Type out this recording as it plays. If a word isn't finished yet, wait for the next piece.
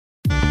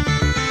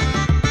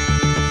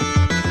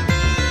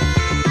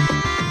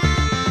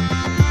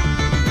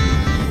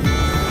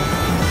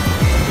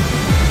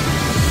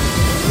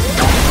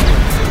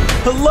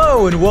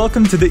Hello and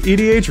welcome to the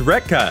EDH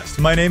Recast.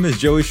 My name is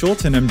Joey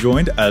Schultz and I'm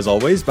joined, as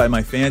always, by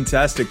my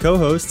fantastic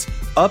co-hosts.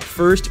 Up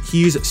first,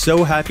 he's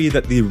so happy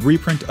that the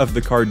reprint of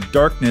the card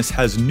Darkness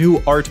has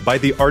new art by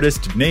the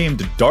artist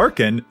named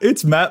Darken.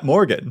 It's Matt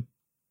Morgan.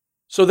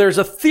 So there's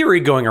a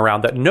theory going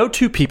around that no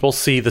two people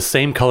see the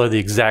same color the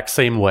exact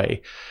same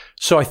way.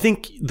 So I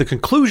think the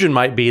conclusion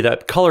might be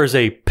that color is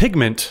a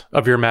pigment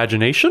of your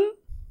imagination?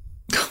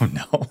 Oh,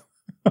 no.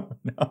 Oh,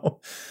 no.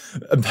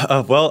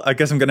 Well, I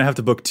guess I'm going to have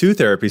to book 2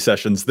 therapy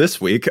sessions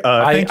this week.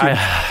 Thank you.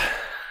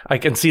 I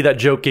can see that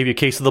joke gave you a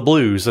case of the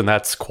blues, and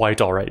that's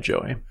quite all right,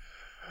 Joey.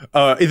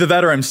 Either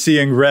that or I'm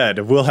seeing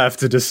red. We'll have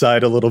to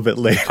decide a little bit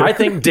later. I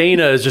think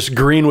Dana is just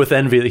green with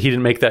envy that he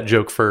didn't make that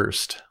joke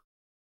first.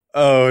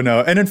 Oh,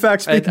 no. And in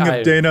fact, speaking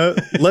of Dana,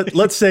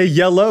 let's say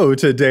yellow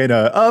to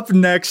Dana. Up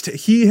next,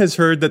 he has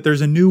heard that there's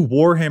a new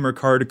Warhammer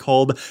card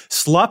called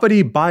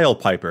Sloppity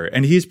Bilepiper,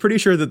 and he's pretty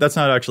sure that that's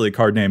not actually a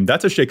card name.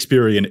 That's a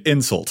Shakespearean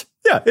insult.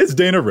 Yeah, it's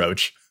Dana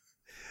Roach.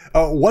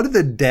 What did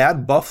the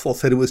dad Buffalo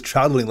say to his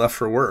child when he left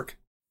for work?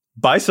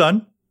 Bye,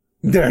 son.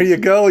 There you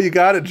go. You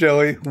got it,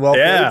 Joey. Well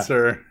played,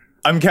 sir.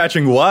 I'm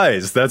catching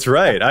wise. That's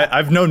right.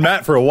 I've known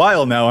Matt for a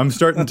while now. I'm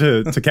starting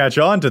to catch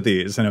on to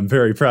these, and I'm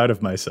very proud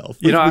of myself.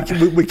 You know,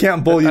 we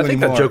can't bull you anymore. I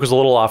think that joke was a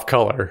little off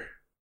color.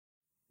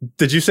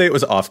 Did you say it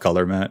was off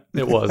color, Matt?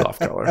 It was off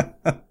color.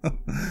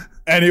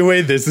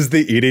 Anyway, this is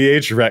the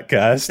EDH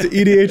Recast.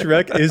 EDH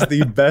Rec is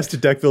the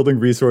best deck building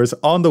resource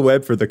on the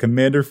web for the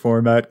Commander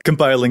format,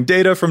 compiling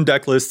data from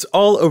deck lists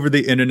all over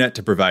the internet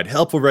to provide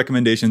helpful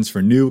recommendations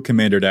for new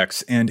Commander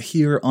decks. And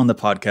here on the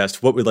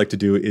podcast, what we'd like to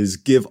do is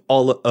give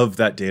all of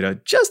that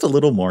data just a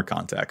little more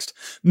context.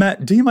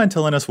 Matt, do you mind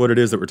telling us what it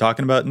is that we're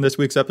talking about in this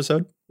week's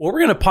episode? Well,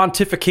 we're going to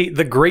pontificate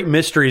the great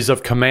mysteries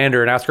of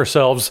Commander and ask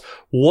ourselves,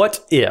 what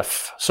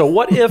if? So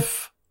what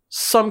if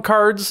some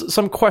cards,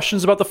 some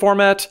questions about the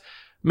format,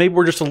 maybe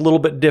we're just a little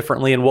bit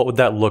differently, and what would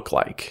that look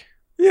like?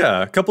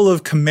 Yeah, a couple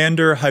of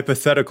Commander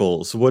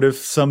hypotheticals. What if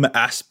some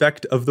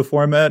aspect of the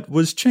format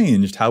was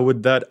changed? How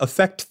would that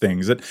affect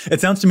things?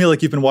 It sounds to me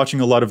like you've been watching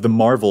a lot of the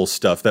Marvel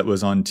stuff that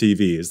was on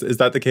TV. Is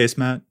that the case,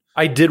 Matt?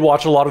 I did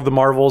watch a lot of the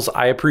Marvels.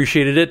 I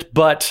appreciated it,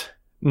 but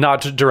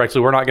not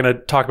directly. We're not going to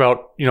talk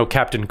about,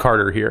 Captain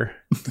Carter here.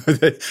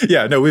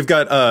 Yeah, no, we've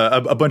got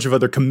a bunch of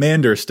other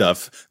Commander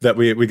stuff that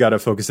we got to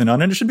focus in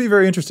on. And it should be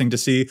very interesting to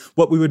see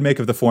what we would make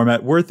of the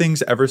format were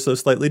things ever so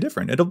slightly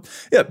different.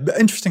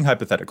 Interesting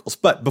hypotheticals.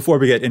 But before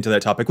we get into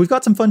that topic, we've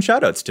got some fun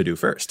shout outs to do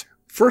first.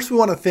 First, we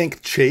want to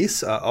thank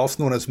Chase,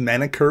 also known as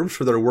Mana Curves,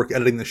 for their work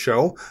editing the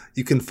show.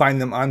 You can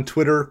find them on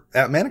Twitter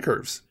at Mana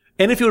Curves.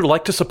 And if you would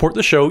like to support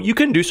the show, you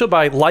can do so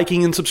by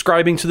liking and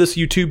subscribing to this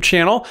YouTube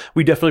channel.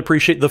 We definitely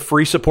appreciate the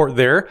free support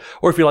there.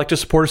 Or if you'd like to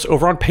support us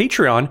over on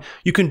Patreon,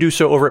 you can do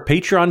so over at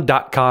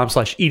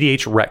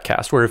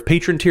patreon.com/EDHRecast, where we have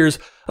patron tiers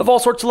of all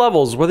sorts of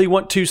levels, whether you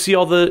want to see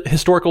all the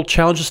historical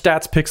challenges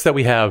stats picks that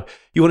we have,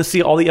 you want to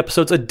see all the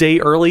episodes a day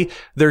early,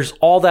 there's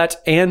all that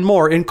and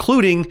more,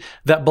 including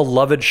that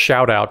beloved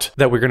shout out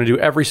that we're going to do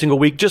every single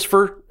week just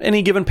for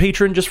any given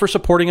patron, just for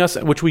supporting us,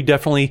 which we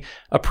definitely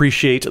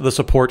appreciate the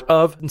support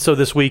of. And so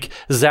this week,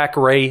 Zach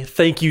Ray,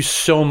 thank you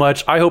so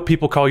much. I hope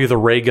people call you the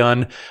Ray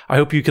Gun. I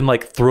hope you can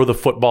throw the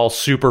football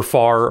super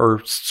far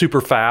or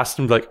super fast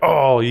and be like,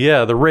 oh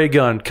yeah, the Ray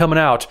Gun coming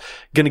out,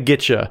 gonna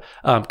get you,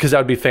 because that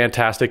would be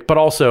fantastic. But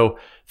also,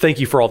 thank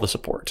you for all the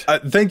support.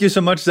 Thank you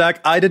so much,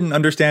 Zach. I didn't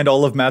understand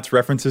all of Matt's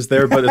references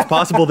there, but it's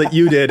possible that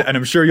you did, and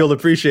I'm sure you'll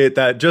appreciate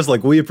that just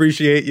like we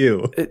appreciate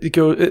you.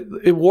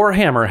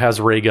 Warhammer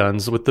has ray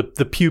guns with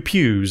the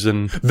pew-pews.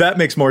 And that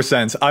makes more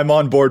sense. I'm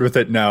on board with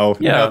it now.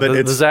 Yeah,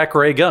 the Zach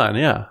Ray gun,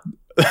 yeah.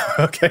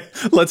 Okay,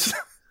 let's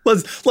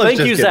Thank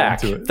you,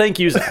 Zach. Thank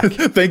you, Zach.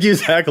 Thank you,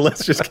 Zach.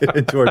 Let's just get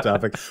into our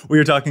topic. We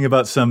are talking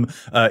about some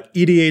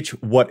EDH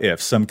what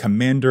if, some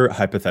Commander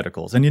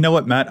hypotheticals. And you know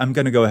what, Matt? I'm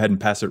going to go ahead and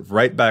pass it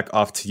right back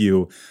off to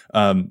you.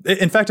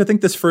 In fact, I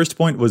think this first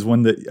point was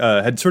one that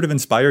had sort of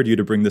inspired you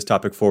to bring this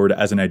topic forward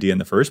as an idea in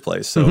the first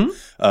place. So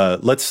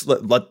let's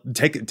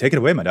take it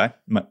away, my guy.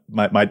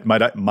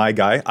 My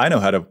guy. I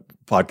know how to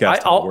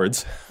podcast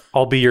words.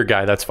 I'll be your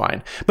guy. That's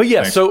fine. But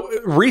yeah, Thanks. So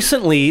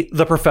recently,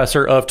 the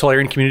professor of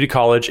Tolarian Community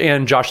College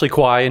and Josh Lee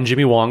Kwai and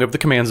Jimmy Wong of the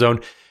Command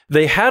Zone,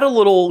 they had a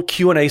little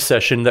Q&A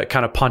session that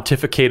kind of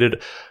pontificated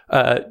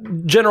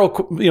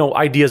general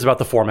ideas about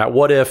the format.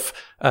 What if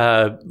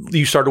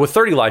you started with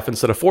 30 life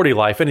instead of 40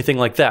 life, anything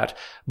like that?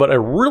 But a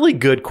really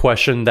good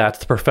question that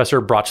the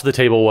professor brought to the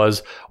table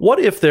was, what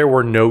if there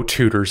were no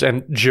tutors?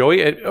 And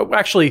Joey,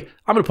 actually,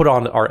 I'm going to put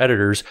on our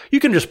editors. You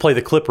can just play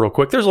the clip real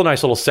quick. There's a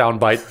nice little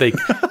soundbite. They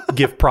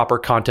give proper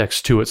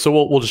context to it. So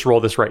we'll just roll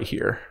this right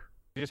here.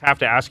 I just have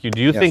to ask you,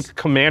 do you think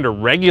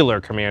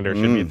regular commander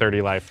should be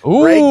 30 life?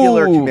 Ooh,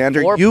 regular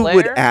commander, you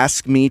would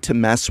ask me to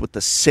mess with the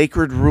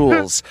sacred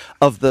rules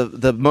of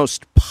the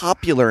most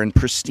popular and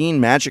pristine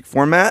Magic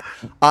format?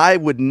 I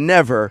would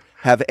never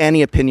have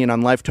any opinion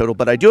on life total,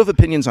 but I do have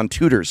opinions on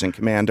tutors in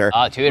Commander.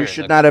 Tutors. We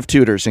should not have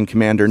tutors in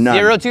Commander. None.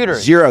 0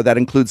 tutors. 0. That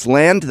includes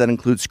land, that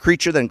includes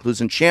creature, that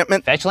includes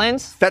enchantment. Fetch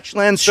lands? Fetch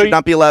lands should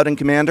not be allowed in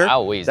Commander.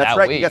 Owie, That's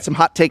right. You got some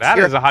hot takes That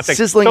here. is a hot take.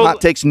 Sizzling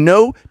hot takes.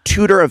 No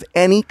tutor of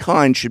any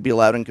kind should be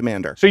allowed in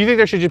Commander. So you think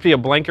there should just be a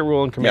blanket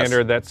rule in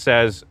Commander that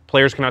says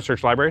players cannot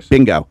search libraries?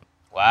 Bingo.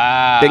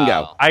 Wow.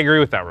 Bingo. I agree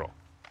with that rule.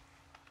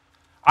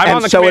 I'm And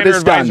on the so it Commander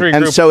is done. Advisory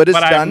And Group, so it is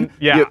but done.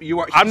 Yeah. He's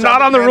I'm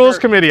not on the Commander- Rules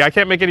Committee. I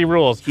can't make any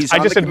rules. He's I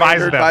on just the advise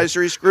Commander them.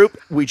 Advisories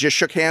group. We just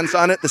shook hands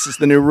on it. This is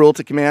the new rule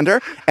to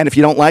Commander. And if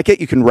you don't like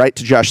it, you can write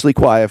to Josh Lee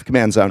Kwai of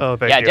Command Zone. Oh,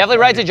 thank Yeah, you. definitely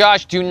write to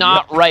Josh. Do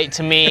not write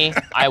to me.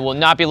 I will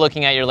not be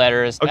looking at your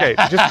letters. Okay,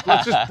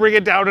 let's just bring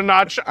it down a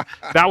notch.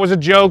 That was a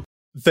joke.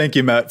 Thank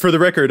you, Matt. For the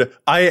record,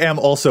 I am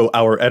also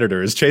our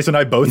editors. Chase and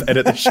I both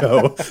edit the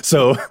show,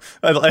 so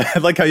I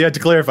like how you had to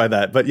clarify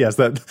that. But yes,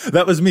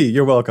 that was me.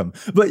 You're welcome.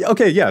 But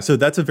okay, yeah. So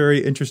that's a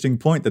very interesting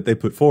point that they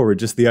put forward.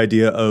 Just the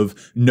idea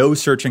of no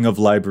searching of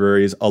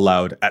libraries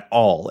allowed at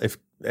all.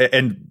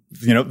 And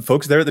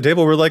folks there at the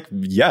table were like,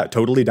 yeah,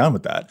 totally down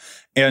with that.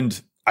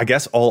 And I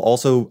guess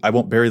I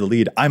won't bury the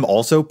lead. I'm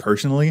also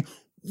personally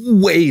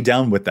way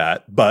down with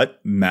that. But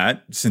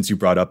Matt, since you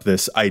brought up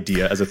this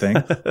idea as a thing,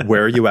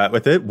 where are you at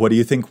with it? What do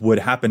you think would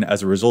happen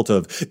as a result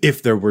of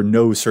if there were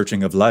no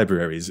searching of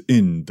libraries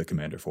in the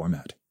Commander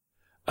format?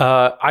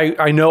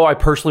 I know I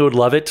personally would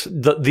love it.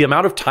 The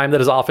amount of time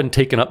that is often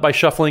taken up by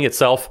shuffling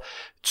itself,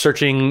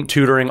 searching,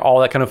 tutoring,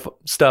 all that kind of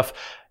stuff,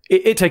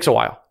 it takes a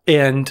while.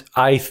 And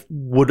I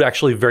would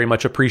actually very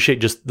much appreciate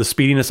just the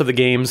speediness of the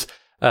games.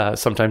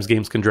 Sometimes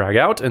games can drag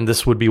out, and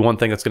this would be one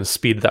thing that's going to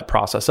speed that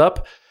process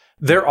up.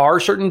 There are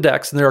certain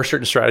decks and there are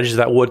certain strategies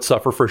that would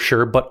suffer for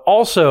sure, but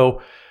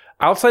also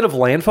outside of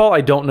landfall,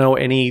 I don't know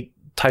any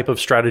type of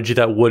strategy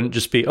that wouldn't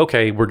just be,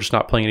 okay, we're just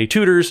not playing any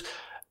tutors.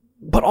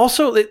 But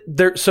also,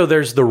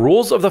 there's the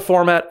rules of the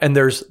format and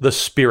there's the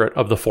spirit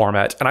of the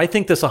format. And I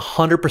think this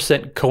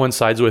 100%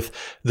 coincides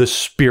with the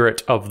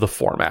spirit of the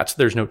format.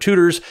 There's no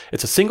tutors.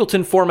 It's a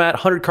singleton format,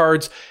 100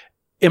 cards.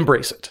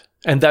 Embrace it.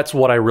 And that's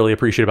what I really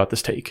appreciate about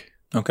this take.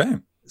 Okay.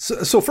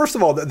 So first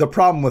of all, the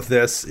problem with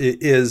this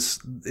is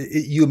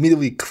you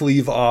immediately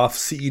cleave off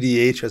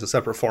CEDH as a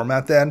separate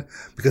format then,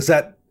 because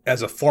that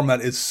as a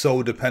format is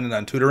so dependent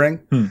on tutoring.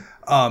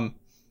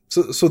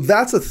 So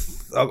that's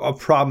a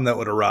problem that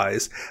would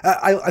arise.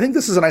 I think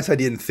this is a nice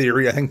idea in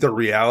theory. I think the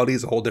reality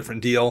is a whole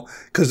different deal,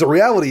 because the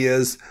reality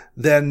is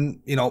then,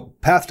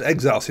 Path to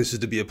Exile ceases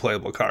to be a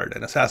playable card,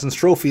 and Assassin's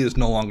Trophy is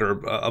no longer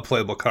a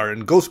playable card,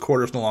 and Ghost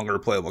Quarter is no longer a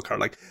playable card.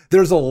 Like,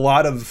 there's a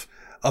lot of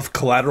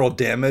collateral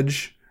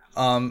damage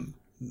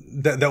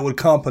that would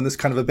come up on this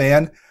kind of a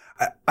ban.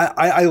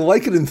 I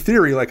like it in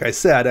theory. Like I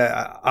said,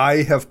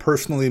 I have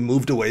personally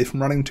moved away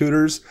from running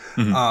tutors.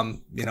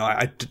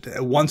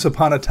 Mm-hmm. Once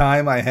upon a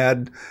time I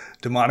had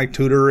Demonic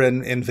Tutor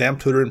and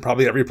Vamp Tutor in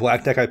probably every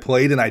black deck I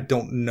played, and I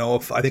don't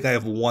know I think I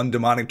have one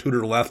Demonic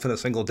Tutor left in a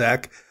single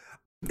deck.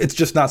 It's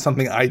just not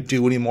something I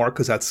do anymore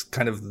because that's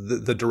kind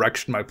of the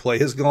direction my play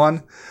has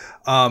gone.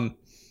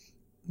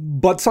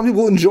 But some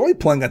people enjoy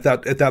playing at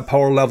that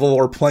power level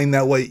or playing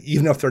that way,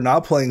 even if they're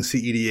not playing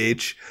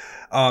CEDH.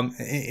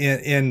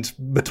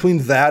 And between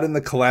that and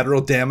the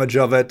collateral damage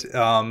of it,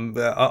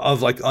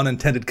 of like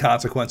unintended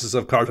consequences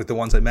of cards like the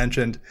ones I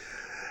mentioned,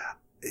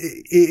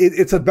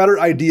 it's a better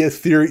idea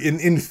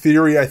in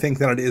theory, I think,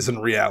 than it is in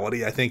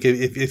reality. I think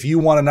if you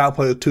want to not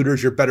play with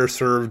tutors, you're better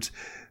served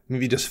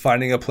maybe just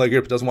finding a play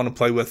group that doesn't want to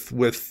play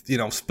with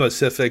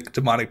specific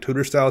Demonic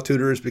Tutor style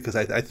tutors, because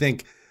I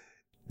think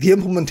the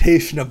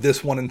implementation of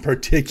this one in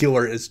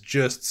particular is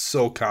just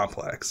so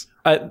complex.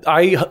 I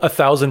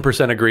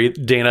 1,000% agree,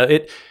 Dana.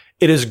 It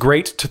is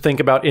great to think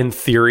about in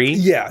theory,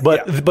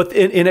 but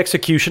in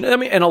execution, I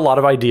mean, and a lot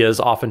of ideas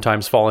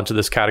oftentimes fall into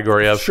this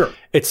category of, sure,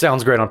 it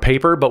sounds great on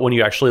paper, but when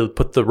you actually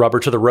put the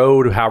rubber to the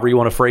road, however you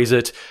want to phrase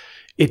it,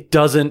 it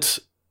doesn't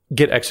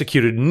get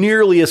executed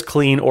nearly as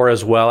clean or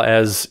as well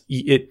as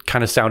it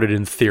kind of sounded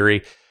in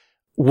theory.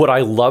 Would I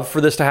love for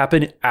this to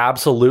happen?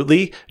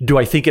 Absolutely. Do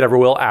I think it ever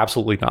will?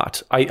 Absolutely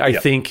not. I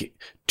think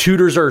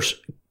tutors are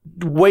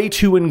way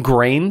too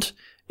ingrained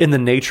in the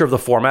nature of the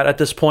format at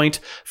this point.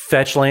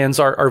 Fetch lands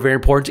are very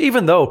important,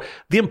 even though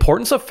the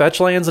importance of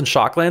fetch lands and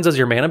shock lands as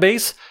your mana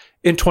base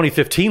in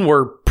 2015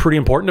 were pretty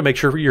important to make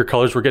sure your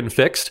colors were getting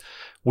fixed.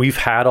 We've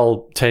had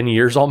 10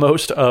 years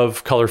almost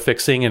of color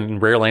fixing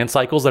and rare land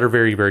cycles that are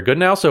very, very good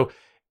now. So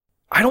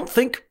I don't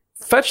think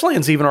fetch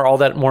lands even are all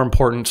that more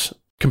important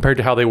compared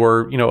to how they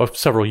were,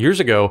 several years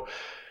ago.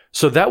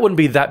 So that wouldn't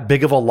be that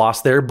big of a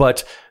loss there.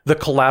 But the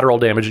collateral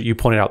damage that you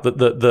pointed out,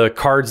 the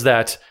cards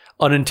that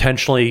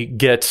unintentionally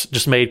get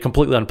just made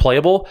completely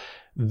unplayable,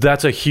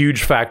 that's a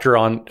huge factor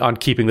on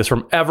keeping this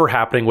from ever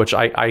happening, which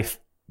I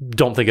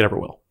don't think it ever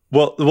will.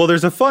 Well,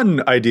 there's a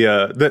fun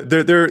idea.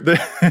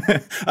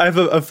 I have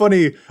a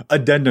funny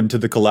addendum to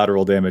the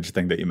collateral damage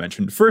thing that you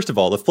mentioned. First of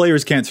all, if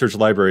players can't search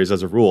libraries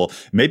as a rule,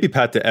 maybe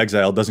Path to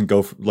Exile doesn't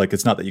go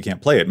it's not that you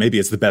can't play it. Maybe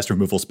it's the best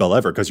removal spell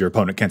ever because your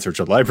opponent can't search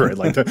a library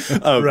like that.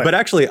 Right. But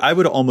actually, I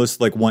would almost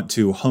want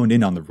to hone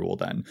in on the rule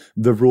then.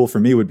 The rule for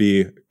me would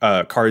be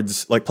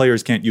cards,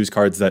 players can't use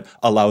cards that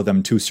allow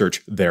them to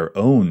search their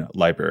own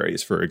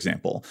libraries, for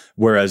example.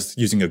 Whereas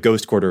using a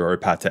Ghost Quarter or a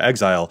Path to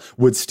Exile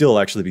would still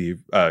actually be,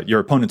 your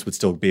opponents would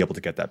still be able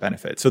to get that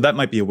benefit. So that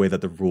might be a way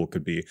that the rule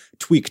could be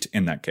tweaked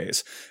in that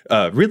case.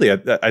 Really,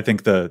 I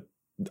think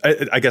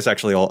I guess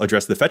actually I'll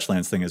address the fetch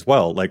lands thing as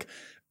well.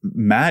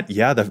 Matt,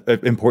 the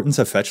importance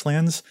of fetch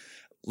lands.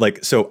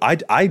 So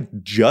I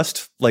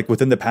just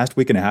within the past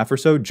week and a half or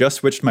so just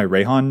switched my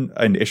Rayhan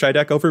and Ishai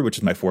deck over, which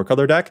is my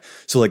 4-color deck.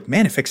 So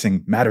mana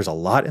fixing matters a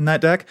lot in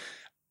that deck.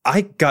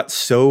 I got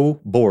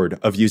so bored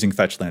of using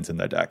fetch lands in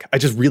that deck. I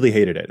just really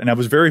hated it. And I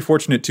was very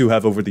fortunate to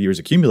have over the years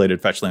accumulated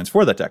fetch lands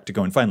for that deck to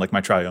go and find my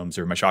Triomes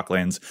or my Shock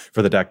lands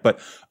for the deck. But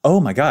oh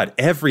my God,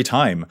 every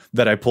time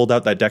that I pulled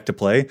out that deck to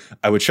play,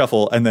 I would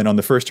shuffle. And then on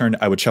the first turn,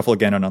 I would shuffle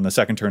again. And on the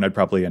second turn, I'd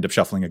probably end up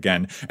shuffling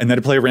again. And then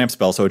I'd play a ramp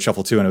spell. So I'd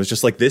shuffle too. And I was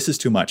just this is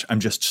too much. I'm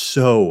just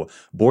so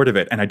bored of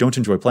it. And I don't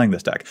enjoy playing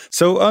this deck.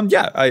 So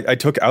I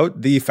took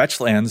out the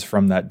fetch lands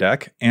from that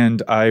deck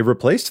and I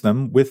replaced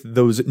them with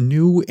those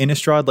new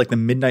Innistrad, the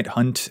Midnight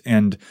Hunt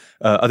and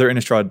other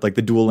Innistrad,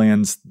 the dual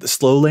lands, the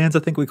slow lands, I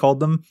think we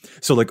called them.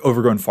 So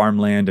Overgrown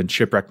Farmland and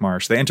Shipwreck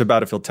Marsh, they enter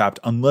battlefield tapped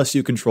unless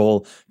you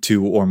control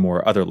 2 or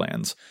more other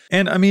lands.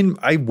 And I mean,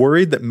 I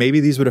worried that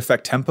maybe these would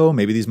affect tempo,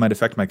 maybe these might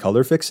affect my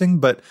color fixing,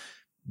 but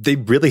they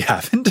really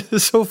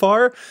haven't so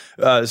far.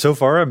 So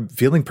far, I'm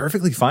feeling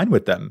perfectly fine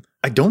with them.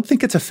 I don't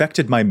think it's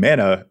affected my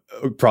mana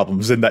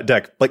problems in that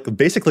deck,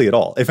 basically at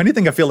all. If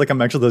anything, I feel I'm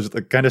actually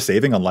kind of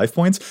saving on life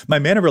points. My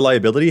mana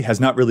reliability has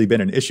not really been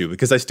an issue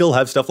because I still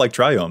have stuff like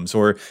Triomes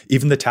or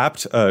even the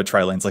tapped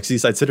tri-lands like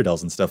Seaside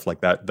Citadels and stuff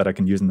like that I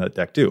can use in that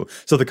deck too.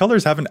 So the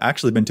colors haven't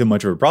actually been too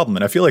much of a problem.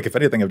 And I feel if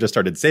anything, I've just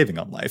started saving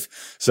on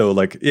life. So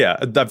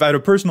I've had a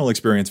personal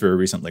experience very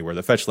recently where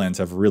the fetch lands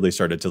have really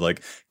started to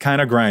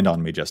kind of grind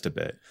on me just a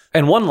bit.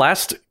 And one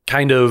last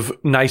kind of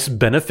nice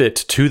benefit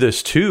to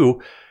this too,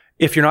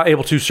 if you're not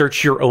able to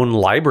search your own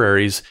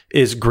libraries,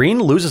 is green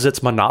loses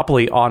its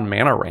monopoly on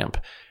mana ramp.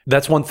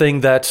 That's one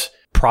thing that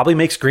probably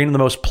makes green the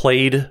most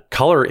played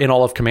color in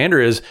all of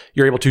Commander is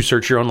you're able to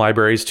search your own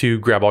libraries to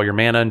grab all your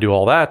mana and do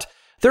all that.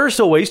 There are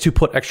still ways to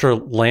put extra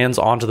lands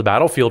onto the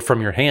battlefield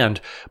from your hand,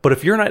 but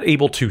if you're not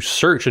able to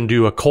search and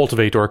do a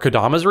Cultivate or a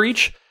Kodama's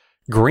Reach,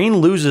 green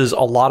loses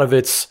a lot of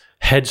its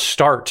head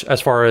start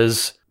as far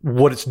as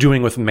what it's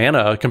doing with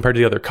mana compared to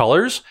the other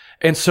colors.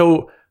 And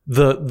so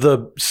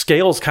the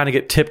scales kind of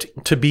get tipped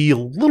to be a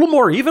little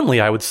more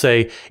evenly, I would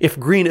say, if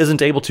green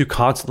isn't able to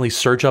constantly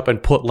search up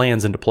and put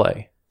lands into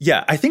play.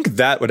 Yeah, I think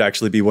that would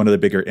actually be one of the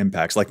bigger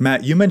impacts.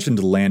 Matt, you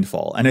mentioned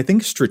landfall, and I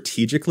think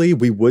strategically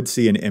we would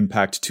see an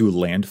impact to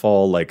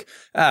landfall.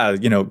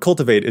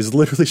 Cultivate is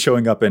literally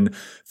showing up in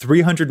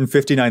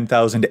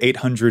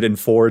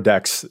 359,804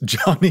 decks,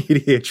 Johnny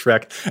EDH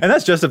Rec, and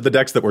that's just of the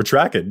decks that we're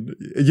tracking.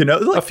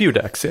 A few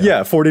decks, yeah.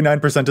 Yeah,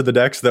 49% of the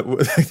decks that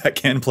that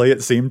can play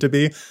it seem to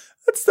be.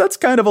 That's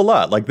kind of a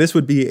lot. Like, this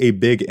would be a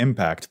big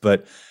impact,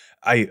 but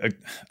I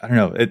don't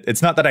know.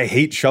 It's not that I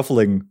hate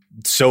shuffling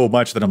so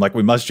much that I'm like,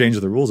 we must change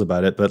the rules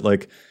about it. But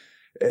like,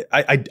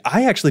 I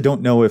actually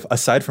don't know if,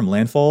 aside from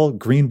landfall,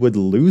 green would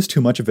lose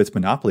too much of its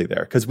monopoly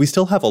there, because we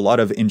still have a lot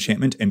of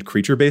enchantment and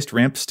creature-based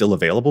ramp still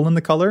available in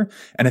the color.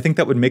 And I think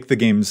that would make the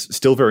games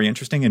still very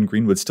interesting, and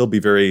green would still be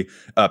very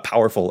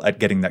powerful at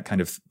getting that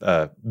kind of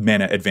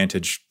mana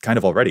advantage kind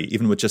of already,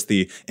 even with just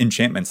the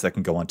enchantments that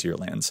can go onto your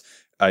lands.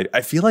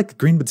 I feel like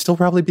green would still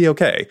probably be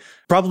okay.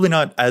 Probably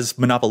not as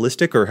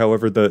monopolistic, or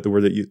however the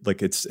word that you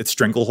like, its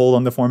stranglehold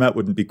on the format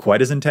wouldn't be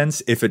quite as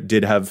intense if it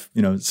did have,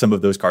 some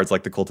of those cards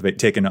like the Cultivate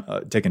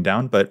taken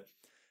down. But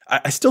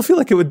I still feel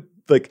like it would,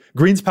 like,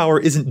 green's power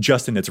isn't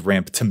just in its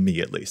ramp, to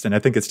me at least, and I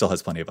think it still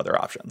has plenty of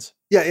other options.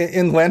 Yeah,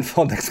 in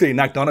landfall, next getting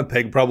knocked down a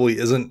peg probably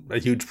isn't a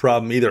huge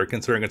problem either,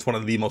 considering it's one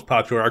of the most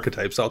popular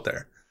archetypes out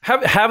there.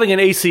 Having an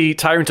AC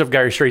Tyrant of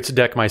Dire Straits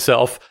deck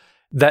myself,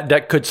 that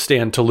deck could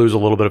stand to lose a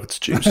little bit of its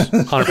juice.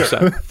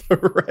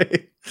 100%.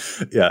 Right.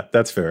 Yeah,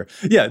 that's fair.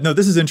 Yeah, no,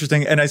 this is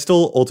interesting. And I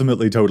still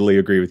ultimately totally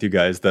agree with you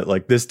guys that,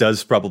 like, this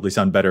does probably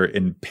sound better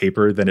in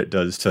paper than it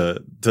does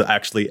to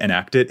actually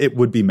enact it. It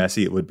would be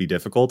messy. It would be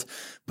difficult.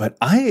 But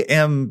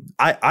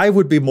I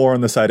would be more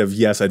on the side of,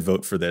 yes, I'd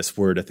vote for this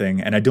were it a thing.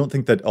 And I don't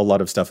think that a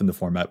lot of stuff in the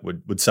format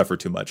would suffer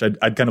too much.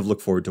 I'd kind of look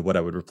forward to what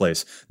I would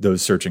replace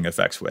those searching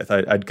effects with.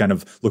 I'd kind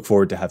of look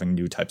forward to having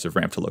new types of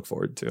ramp to look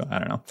forward to. I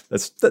don't know.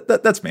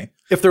 That's me.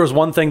 If there was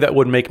one thing that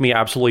would make me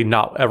absolutely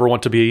not ever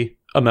want to be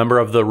a member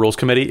of the rules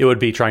committee, it would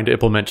be trying to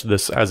implement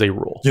this as a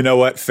rule. You know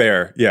what?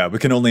 Fair. Yeah, we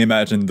can only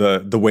imagine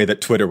the way that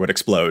Twitter would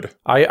explode.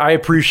 I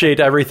appreciate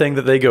everything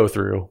that they go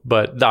through,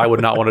 but I would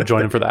not want to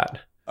join them for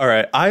that. All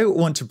right, I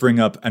want to bring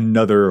up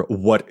another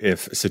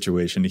what-if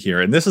situation here,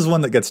 and this is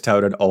one that gets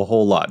touted a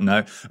whole lot,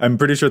 and I'm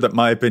pretty sure that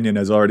my opinion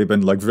has already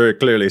been, like, very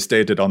clearly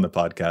stated on the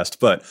podcast,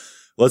 but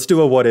Let's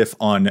do a what if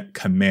on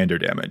commander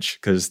damage,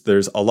 because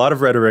there's a lot of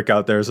rhetoric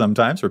out there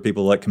sometimes where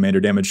people like commander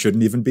damage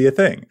shouldn't even be a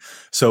thing.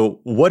 So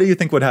what do you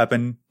think would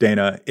happen,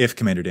 Dana, if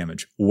commander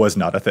damage was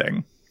not a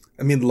thing?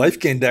 I mean, life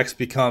gain decks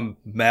become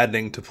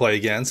maddening to play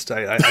against,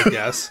 I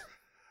guess.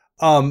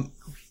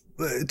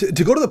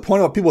 To go to the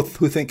point about people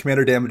who think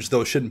commander damage,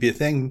 though, shouldn't be a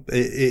thing,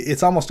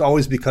 it's almost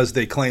always because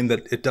they claim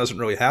that it doesn't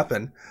really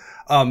happen.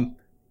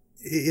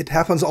 It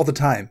happens all the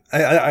time.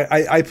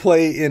 I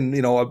play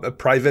in, a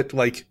private,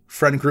 like,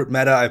 friend group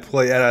meta. I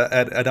play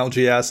at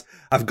LGS.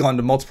 I've gone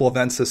to multiple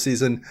events this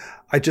season.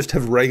 I just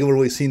have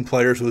regularly seen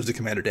players lose to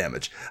commander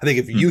damage. I think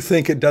if you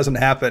think it doesn't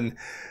happen,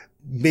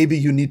 maybe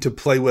you need to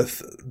play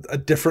with a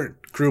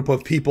different group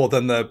of people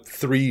than the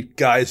 3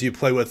 guys you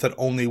play with that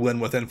only win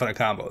with infinite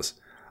combos.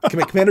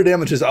 Commander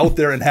damage is out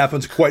there and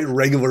happens quite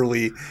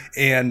regularly,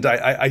 and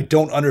I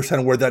don't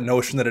understand where that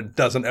notion that it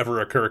doesn't ever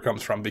occur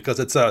comes from, because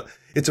it's a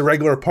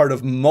regular part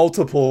of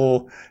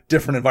multiple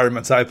different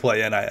environments I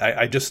play in.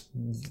 I just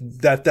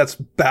that's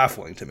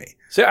baffling to me.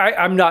 So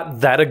I'm not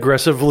that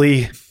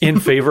aggressively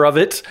in favor of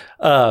it.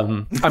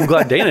 I'm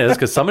glad Dana is,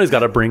 because somebody's got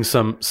to bring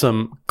some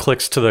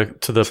clicks to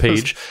the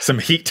page, some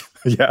heat.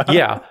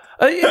 Yeah.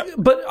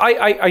 But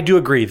I do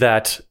agree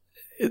that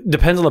it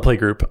depends on the play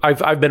group.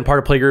 I've been part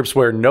of play groups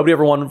where nobody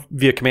ever won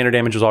via commander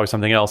damage, was always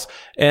something else.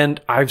 And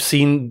I've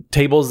seen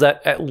tables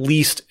that at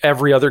least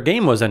every other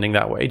game was ending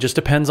that way. It just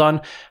depends on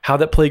how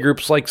that play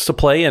group likes to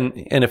play. And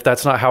if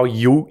that's not how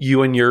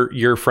you and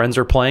your friends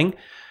are playing,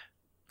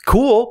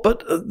 cool.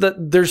 But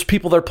there's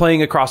people that are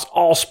playing across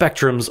all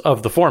spectrums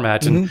of the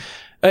format. And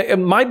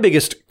my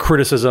biggest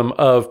criticism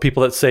of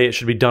people that say it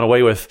should be done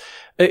away with,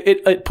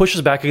 it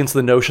pushes back against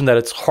the notion that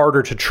it's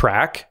harder to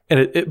track.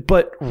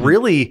 But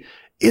really,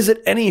 is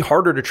it any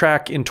harder to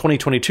track in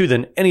 2022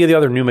 than any of the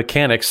other new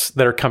mechanics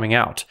that are coming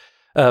out?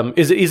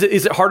 Is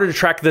it harder to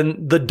track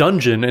than the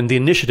dungeon and the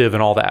initiative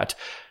and all that?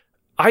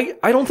 I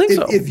don't think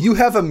so. If you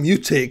have a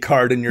mutate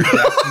card in your deck,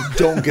 you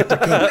don't get to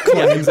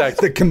claim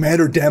exactly. The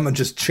commander damage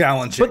is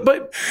challenging.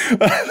 But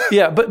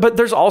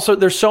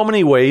there's so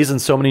many ways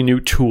and so many new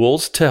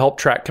tools to help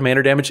track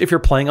commander damage. If you're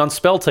playing on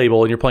Spell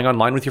Table and you're playing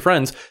online with your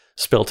friends,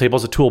 Spell Table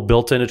is a tool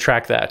built in to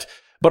track that.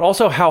 But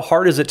also, how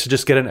hard is it to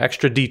just get an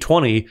extra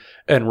D20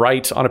 and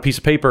write on a piece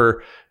of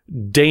paper,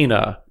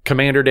 Dana,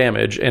 commander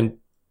damage, and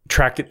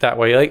track it that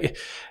way?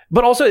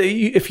 But also,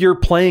 if you're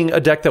playing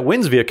a deck that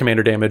wins via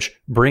commander damage,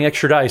 bring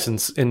extra dice,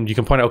 and you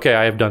can point out, okay,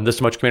 I have done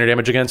this much commander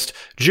damage against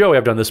Joey,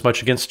 I've done this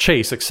much against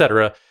Chase,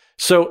 etc.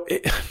 So,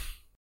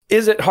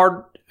 is it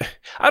hard?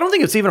 I don't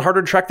think it's even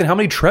harder to track than how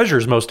many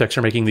treasures most decks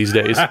are making these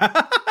days.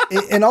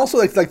 And also,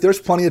 like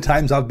there's plenty of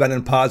times I've been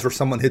in pods where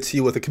someone hits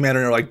you with a commander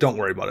and you're like, don't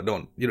worry about it.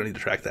 You don't need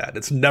to track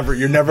that.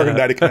 You're never going to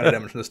die to commander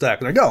damage from this deck.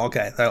 And I go,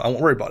 okay, I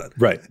won't worry about it.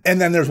 Right. And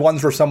then there's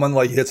ones where someone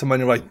like hits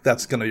someone and you're like,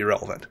 that's going to be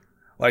irrelevant.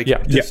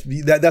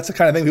 That's the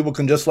kind of thing people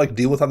can just like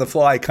deal with on the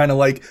fly. Kind of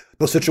like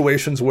those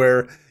situations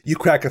where you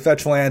crack a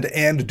fetch land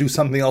and do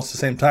something else at the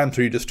same time,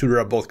 so you just tutor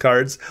up both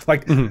cards.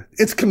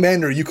 It's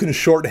commander. You can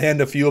shorthand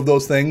a few of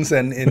those things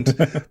and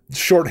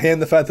shorthand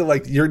the fact that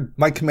like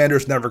my commander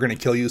is never going to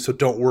kill you, so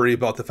don't worry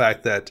about the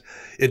fact that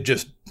it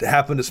just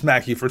happened to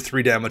smack you for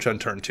 3 damage on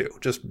turn 2.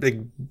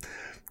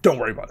 Don't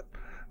worry about it.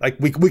 Like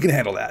we can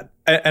handle that.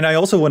 And I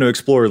also want to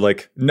explore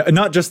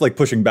not just like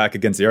pushing back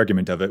against the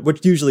argument of it,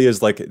 which usually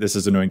is like, this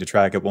is annoying to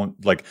track. It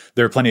won't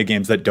there are plenty of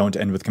games that don't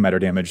end with commander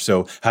damage.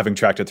 So having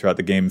tracked it throughout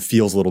the game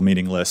feels a little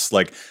meaningless.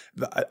 Like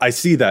I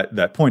see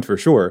that point for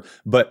sure,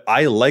 but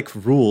I like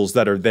rules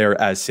that are there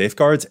as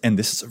safeguards. And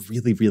this is a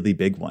really, really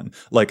big one.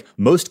 Like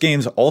most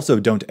games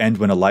also don't end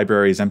when a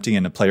library is empty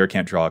and a player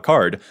can't draw a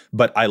card.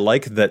 But I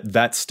like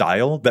that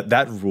style,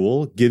 that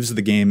rule gives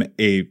the game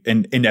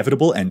an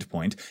inevitable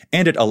endpoint,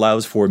 and it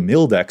allows for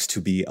mill decks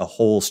to be a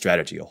whole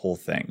strategy, a whole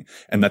thing.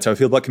 And that's how I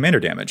feel about commander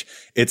damage.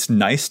 It's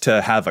nice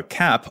to have a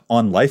cap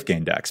on life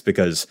gain decks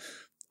because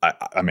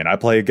I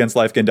play against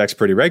life gain decks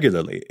pretty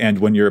regularly. And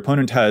when your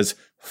opponent has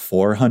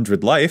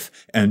 400 life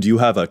and you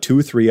have a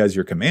 2/3 as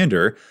your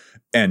commander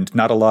and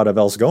not a lot of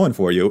else going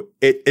for you,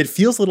 it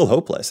feels a little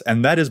hopeless.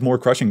 And that is more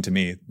crushing to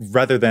me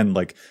rather than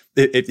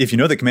if you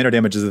know that commander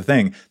damage is a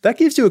thing, that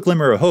gives you a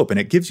glimmer of hope and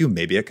it gives you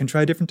maybe it can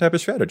try a different type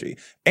of strategy.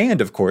 And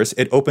of course,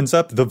 it opens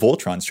up the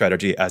Voltron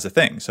strategy as a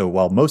thing. So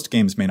while most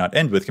games may not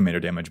end with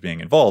commander damage being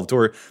involved,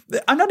 or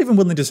I'm not even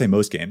willing to say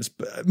most games,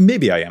 but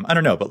maybe I am, I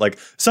don't know, but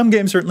some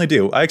games certainly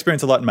do. I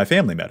experience a lot in my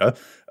family meta.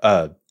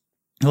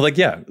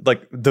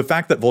 The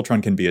fact that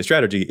Voltron can be a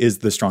strategy is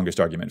the strongest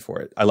argument for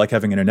it. I like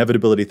having an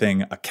inevitability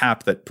thing, a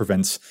cap that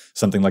prevents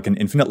something like an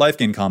infinite life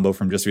gain combo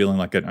from just feeling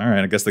like, all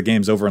right, I guess the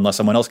game's over unless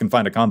someone else can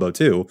find a combo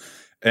too.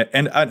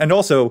 And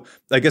also,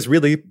 I guess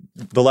really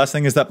the last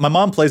thing is that my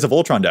mom plays a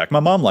Voltron deck.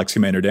 My mom likes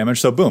commander damage,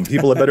 so boom,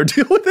 people had better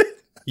deal with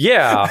it.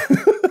 Yeah.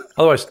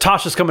 Otherwise,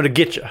 Tasha's coming to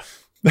get you.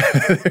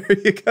 There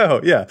you go.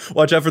 Yeah.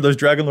 Watch out for those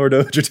Dragon Lord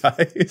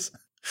Ojutais.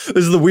 This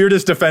is the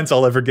weirdest defense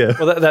I'll ever give.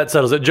 Well, that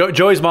settles it.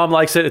 Joey's mom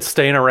likes it. It's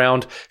staying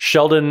around.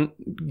 Sheldon,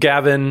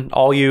 Gavin,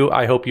 all you,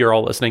 I hope you're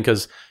all listening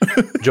because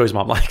Joey's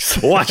mom likes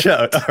it. Watch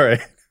out. All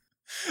right.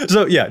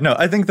 So yeah, no,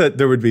 I think that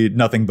there would be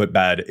nothing but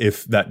bad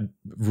if that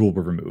rule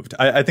were removed.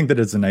 I think that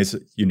it's a nice,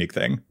 unique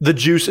thing. The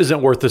juice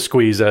isn't worth the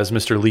squeeze, as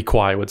Mr. Lee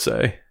Kwai would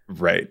say.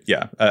 Right.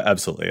 Yeah,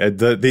 absolutely.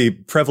 The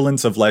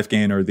prevalence of life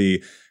gain, or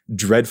the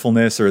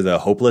dreadfulness or the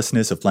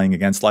hopelessness of playing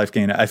against life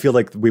gain, I feel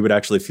like we would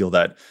actually feel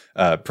that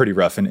pretty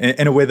rough, and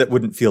in a way that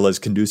wouldn't feel as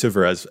conducive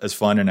or as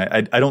fun. And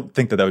I don't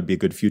think that would be a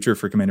good future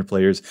for Commander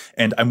players.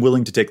 And I'm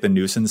willing to take the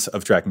nuisance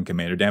of tracking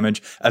Commander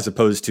damage as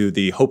opposed to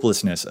the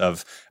hopelessness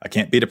of, I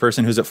can't beat a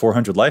person who's at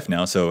 400 life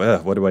now.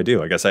 So what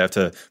do? I guess I have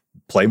to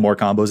play more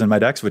combos in my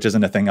decks, which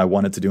isn't a thing I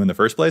wanted to do in the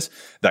first place.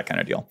 That kind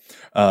of deal.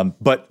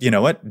 But you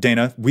know what,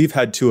 Dana, we've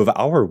had 2 of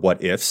our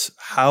what ifs.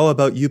 How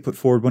about you put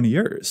forward one of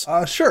yours?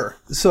 Sure.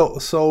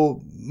 So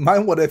my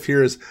what if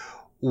here is,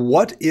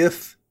 what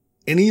if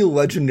any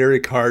legendary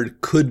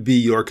card could be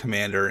your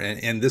commander?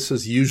 And this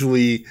is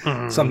usually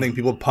something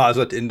people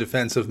posit in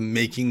defense of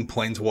making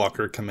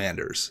Planeswalker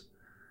commanders.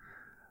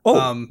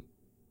 Oh.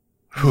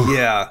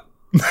 Yeah.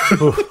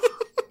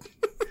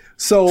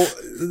 So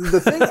the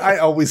thing I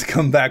always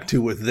come back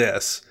to with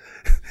this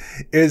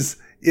is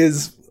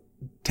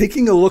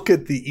taking a look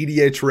at the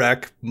EDH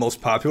Rec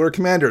most popular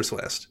commanders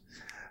list.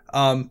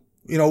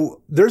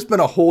 There's been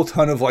a whole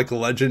ton of like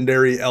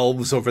legendary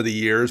elves over the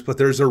years, but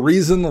there's a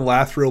reason the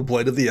Lathril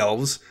Blade of the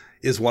Elves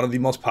is one of the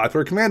most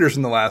popular commanders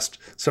in the last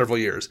several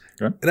years.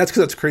 Okay. And that's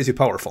because it's crazy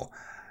powerful.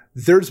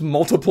 There's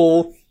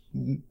multiple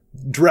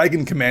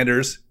dragon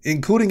commanders,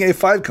 including a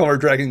 5-color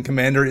dragon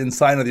commander in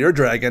Sign of the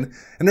Ur-Dragon.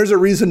 And there's a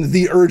reason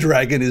the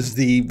Ur-Dragon is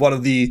one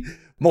of the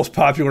most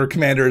popular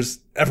commanders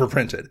ever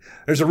printed.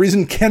 There's a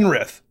reason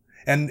Kenrith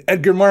and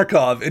Edgar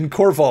Markov and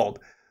Korvald.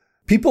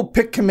 People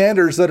pick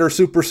commanders that are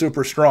super,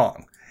 super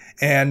strong.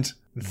 And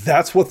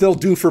that's what they'll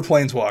do for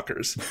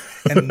Planeswalkers.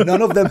 And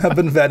none of them have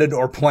been vetted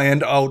or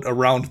planned out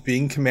around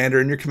being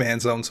commander in your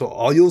command zone. So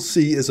all you'll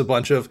see is a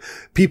bunch of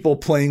people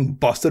playing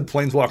busted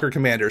Planeswalker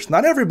commanders.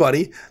 Not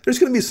everybody. There's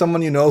going to be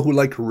someone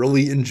who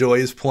really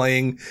enjoys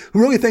playing, who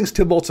really thinks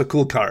Tybalt's a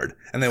cool card,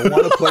 and they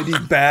want to play the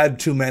bad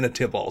 2-mana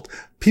Tybalt.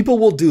 People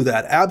will do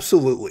that,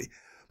 absolutely.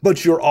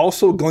 But you're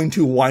also going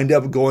to wind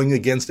up going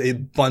against a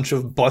bunch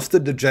of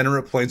busted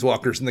degenerate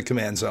Planeswalkers in the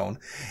command zone.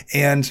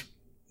 And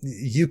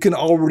you can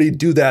already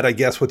do that, I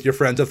guess, with your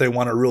friends if they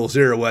want to rule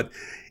 0 it.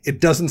 It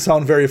doesn't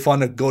sound very fun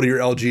to go to your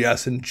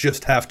LGS and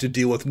just have to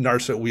deal with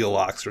Narset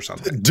Wheelocks or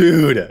something.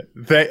 Dude,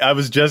 I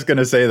was just going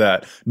to say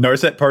that.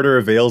 Narset Parter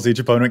avails each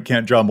opponent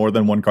can't draw more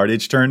than 1 card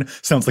each turn.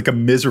 Sounds like a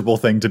miserable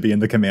thing to be in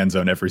the command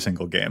zone every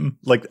single game.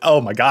 Like,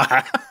 oh my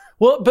God.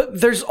 Well, but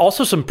there's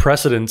also some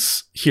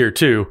precedence here,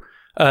 too.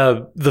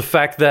 The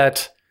fact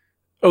that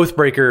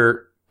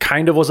Oathbreaker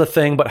kind of was a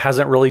thing, but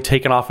hasn't really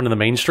taken off into the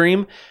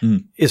mainstream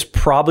is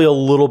probably a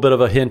little bit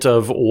of a hint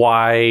of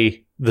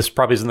why this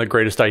probably isn't the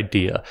greatest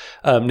idea.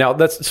 Now,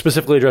 that's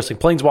specifically addressing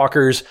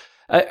Planeswalkers.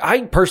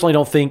 I personally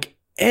don't think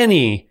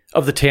any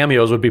of the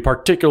Tamios would be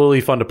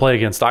particularly fun to play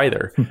against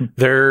either.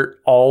 They're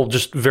all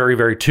just very,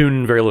 very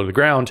tuned, very low to the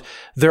ground.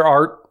 There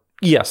are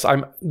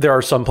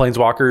some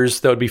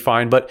Planeswalkers that would be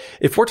fine, but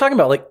if we're talking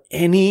about like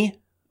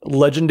any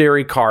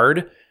legendary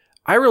card,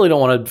 I really don't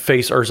want to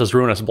face Urza's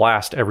Ruinous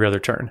Blast every other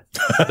turn.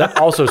 That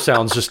also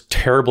sounds just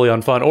terribly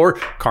unfun. Or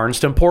Karn's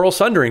Temporal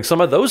Sundering, some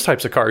of those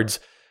types of cards.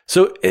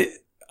 So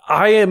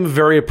I am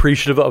very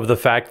appreciative of the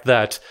fact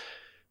that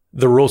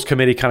the rules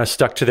committee kind of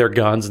stuck to their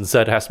guns and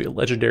said it has to be a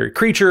legendary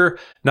creature,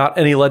 not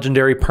any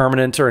legendary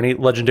permanent or any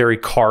legendary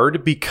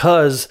card,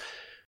 because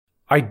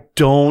I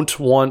don't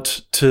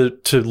want to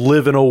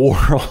live in a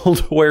world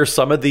where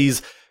some of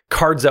these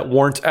cards that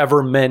weren't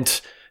ever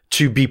meant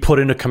to be put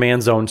in a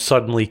command zone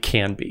suddenly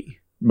can be.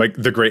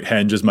 The Great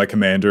Henge is my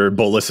commander.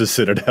 Bolas's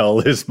Citadel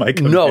is my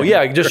commander. No,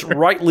 yeah, just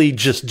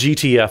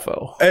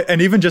GTFO.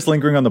 And even just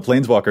lingering on the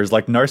Planeswalkers,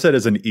 like Narset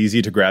is an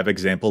easy to grab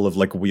example of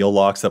like wheel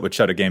locks that would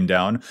shut a game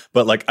down.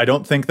 But like, I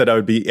don't think that I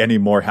would be any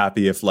more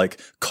happy if like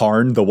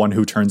Karn, the one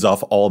who turns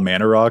off all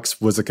mana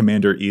rocks, was a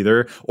commander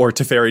either. Or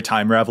Teferi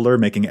Time Raveler,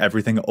 making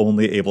everything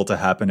only able to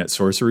happen at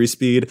sorcery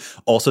speed.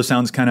 Also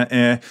sounds kind of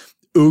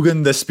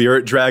Ugin the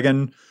Spirit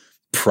Dragon.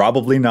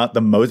 Probably not the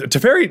most.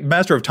 Teferi,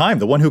 Master of Time,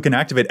 the one who can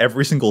activate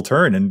every single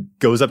turn and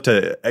goes up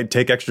to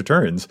take extra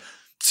turns,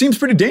 seems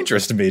pretty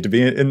dangerous to me to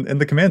be in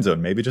the command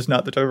zone. Maybe just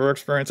not the type of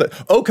experience.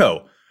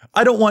 Oko.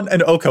 I don't want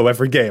an Oko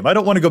every game. I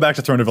don't want to go back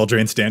to Throne of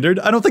Eldraine Standard.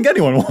 I don't think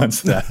anyone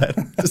wants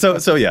that.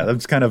 so yeah,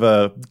 that's kind of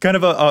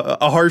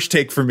a harsh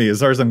take for me as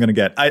far as I'm going to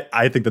get.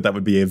 I think that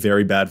would be a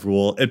very bad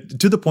rule,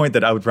 to the point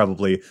that I would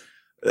probably.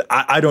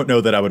 I don't know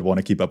that I would want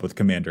to keep up with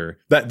Commander.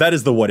 That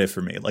is the what if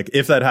for me. Like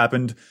if that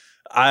happened,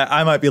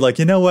 I might be like,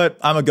 you know what?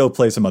 I'm going to go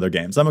play some other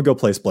games. I'm going to go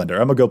play Splendor.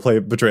 I'm going to go play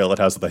Betrayal at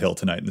House of the Hill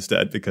tonight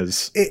instead,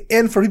 because...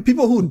 And for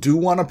people who do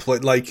want to play,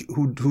 like,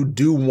 who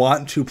do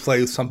want to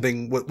play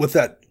something with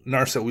that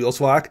Narset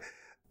Wheels lock,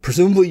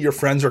 presumably your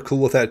friends are cool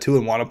with that too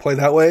and want to play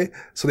that way,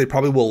 so they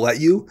probably will let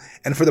you.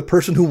 And for the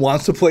person who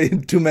wants to play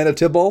 2-mana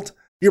Tybalt,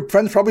 your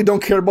friends probably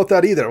don't care about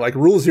that either. Like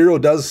Rule Zero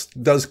does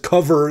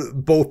cover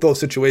both those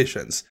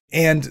situations.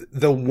 And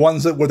the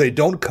ones where they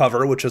don't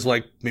cover, which is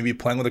like maybe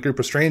playing with a group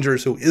of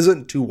strangers who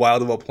isn't too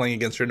wild about playing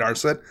against your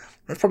Narset,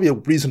 there's probably a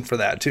reason for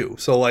that too.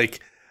 So like,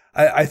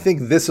 I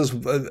think this is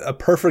a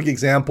perfect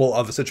example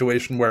of a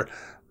situation where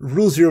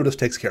Rule Zero just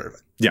takes care of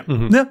it. Yeah.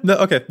 Yeah. No,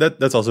 okay.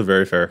 That's also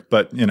very fair.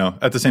 But,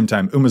 at the same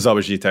time,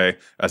 Umezawa Jite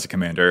as a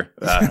commander,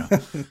 I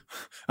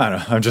don't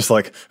know. I'm just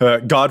like,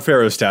 God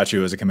Pharaoh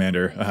statue as a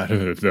commander.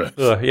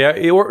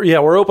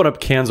 We're opening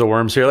up cans of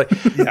worms here.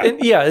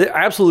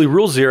 Absolutely.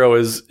 Rule Zero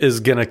is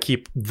going to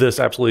keep this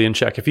absolutely in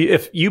check.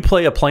 If you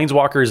play a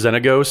Planeswalker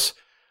Xenagos,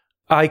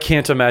 I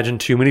can't imagine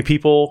too many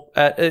people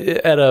at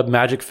a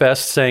Magic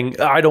Fest saying,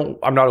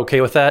 I'm not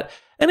okay with that.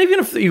 And even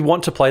if you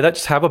want to play that,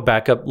 just have a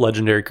backup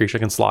legendary creature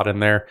that can slot in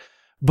there.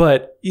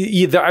 But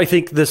I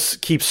think this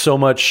keeps so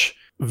much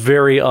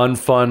very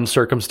unfun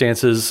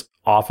circumstances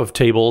off of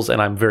tables,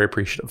 and I'm very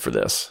appreciative for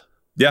this.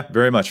 Yeah,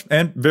 very much.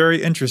 And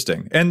very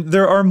interesting. And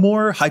there are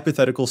more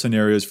hypothetical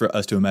scenarios for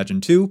us to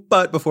imagine too.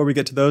 But before we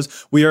get to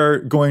those, we are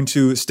going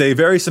to stay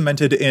very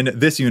cemented in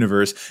this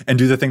universe and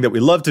do the thing that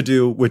we love to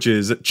do, which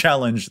is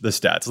challenge the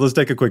stats. Let's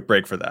take a quick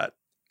break for that.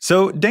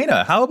 So,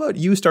 Dana, how about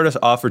you start us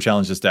off for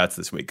Challenge the Stats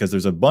this week? Because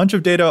there's a bunch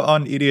of data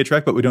on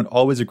EDHREC, but we don't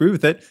always agree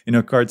with it.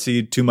 Cards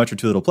see too much or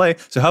too little play.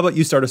 So how about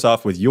you start us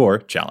off with your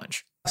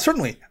challenge?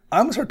 Certainly.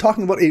 I'm going to start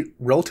talking about a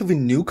relatively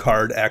new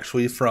card,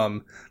 actually,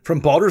 from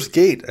Baldur's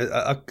Gate,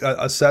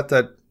 a set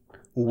that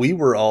we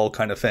were all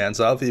kind of fans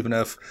of, even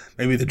if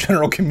maybe the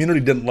general community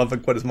didn't love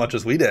it quite as much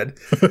as we did.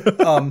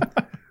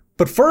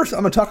 But first, I'm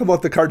going to talk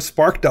about the card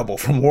Spark Double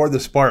from War of the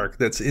Spark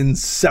that's in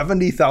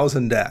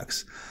 70,000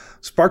 decks.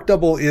 Spark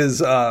Double is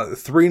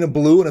 3 and a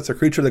blue, and it's a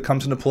creature that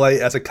comes into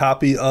play as a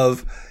copy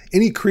of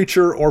any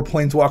creature or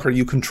planeswalker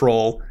you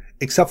control,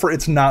 except for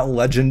it's not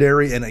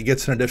legendary, and it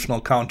gets an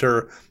additional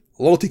counter.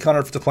 Loyalty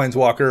counter if it's a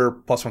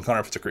planeswalker, +1 counter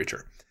if it's a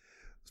creature.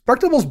 Spark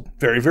Double is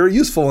very, very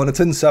useful, and it's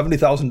in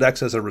 70,000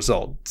 decks as a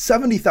result.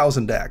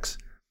 70,000 decks.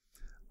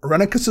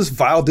 Arenicus's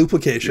Vile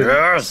Duplication,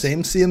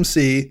 same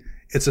CMC.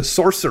 It's a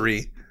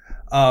sorcery.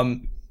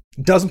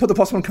 Doesn't put the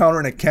 +1 counter,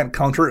 and it can't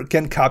counter. It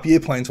can't copy a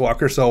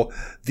planeswalker, so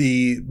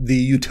the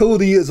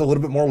utility is a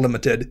little bit more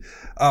limited.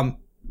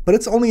 But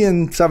it's only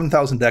in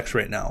 7,000 decks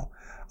right now,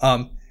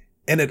 and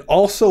it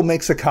also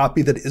makes a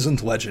copy that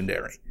isn't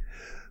legendary.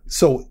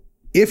 So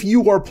if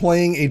you are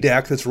playing a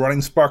deck that's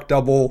running Spark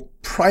Double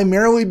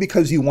primarily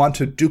because you want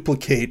to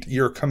duplicate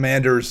your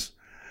commanders,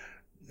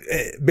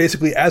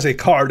 basically as a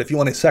card, if you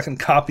want a second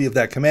copy of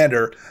that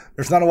commander,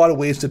 there's not a lot of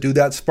ways to do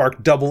that.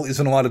 Spark Double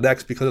isn't a lot of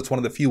decks because it's one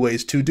of the few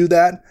ways to do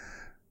that.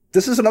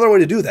 This is another way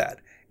to do that.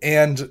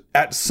 And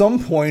at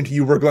some point,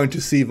 you were going to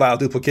see Vile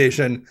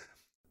Duplication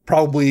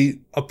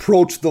probably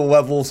approach the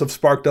levels of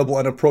Spark Double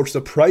and approach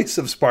the price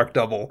of Spark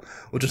Double,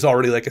 which is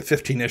already like a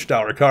 $15-ish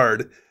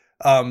card.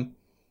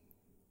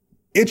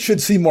 It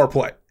should see more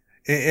play.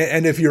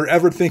 And if you're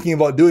ever thinking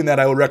about doing that,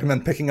 I would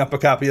recommend picking up a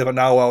copy of it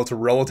now while it's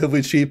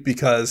relatively cheap,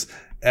 because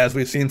as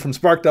we've seen from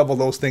Spark Double,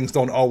 those things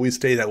don't always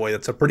stay that way.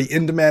 It's a pretty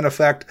in-demand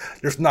effect.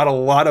 There's not a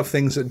lot of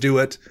things that do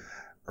it.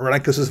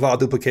 Arenicus's Vile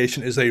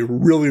Duplication is a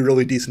really,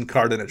 really decent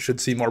card, and it should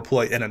see more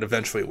play, and it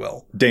eventually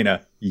will.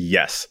 Dana,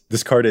 yes.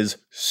 This card is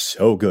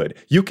so good.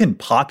 You can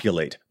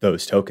populate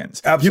those tokens.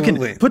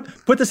 Absolutely. You can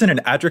put this in an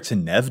Adrix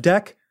and Nev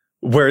deck,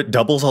 where it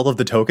doubles all of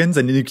the tokens,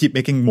 and then you keep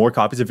making more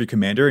copies of your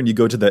commander, and you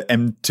go to the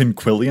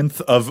M-10-quillionth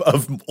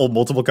of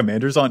multiple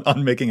commanders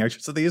on making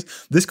extras of these.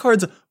 This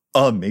card's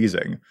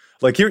amazing.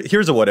 Like,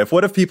 here's a what if.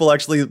 What if people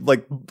actually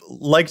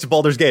liked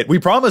Baldur's Gate? We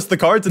promise the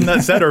cards in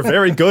that set are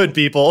very good,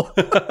 people.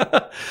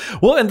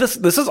 Well, and this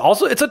is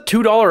also, it's a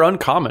 $2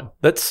 uncommon.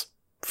 That's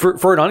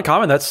for an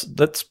uncommon,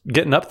 that's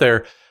getting up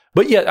there.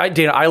 But yeah,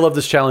 Dana, I love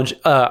this challenge.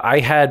 I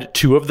had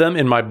 2 of them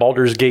in my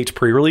Baldur's Gate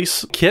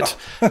pre-release kit.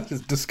 It's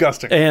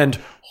disgusting. And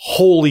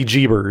holy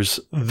jeebers,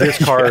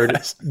 this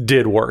card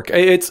did work.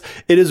 It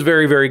is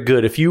very, very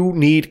good. If you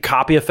need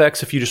copy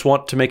effects, if you just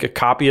want to make a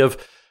copy of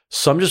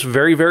some just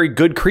very, very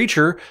good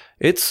creature,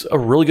 it's a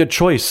really good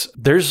choice.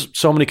 There's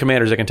so many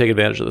commanders that can take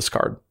advantage of this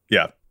card.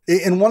 Yeah.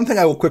 And one thing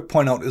I will quick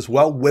point out as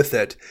well with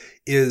it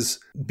is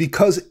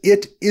because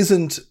it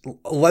isn't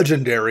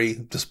legendary,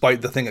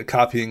 despite the thing at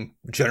copying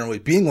generally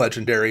being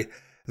legendary,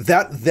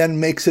 that then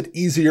makes it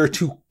easier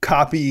to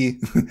copy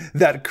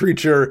that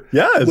creature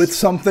with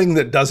something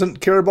that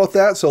doesn't care about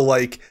that. So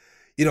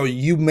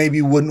you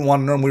maybe wouldn't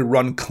want to normally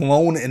run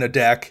Clone in a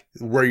deck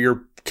where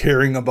you're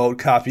caring about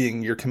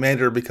copying your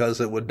commander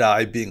because it would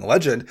die being a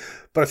legend.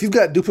 But if you've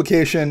got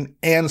Duplication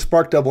and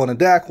Spark Double in a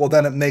deck, well,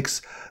 then it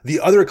makes the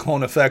other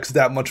clone effects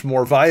that much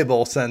more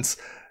viable, since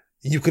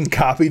you can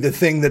copy the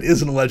thing that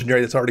isn't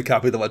legendary that's already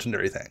copied the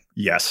legendary thing.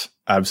 Yes,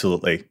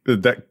 absolutely.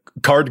 That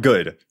card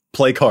good.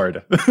 Play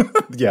card.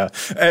 Yeah.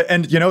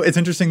 And, it's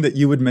interesting that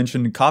you would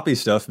mention copy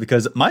stuff,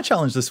 because my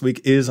challenge this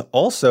week is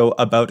also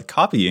about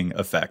copying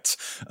effects,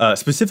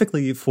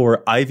 specifically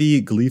for Ivy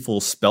Gleeful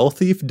Spell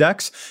Thief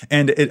decks.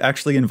 And it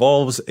actually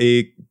involves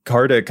a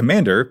card a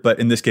commander, but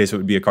in this case, it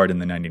would be a card in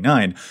the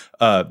 99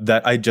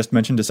 that I just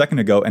mentioned a second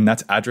ago, and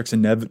that's Adrix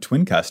and Nev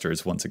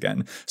Twincasters once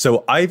again.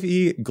 So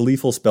Ivy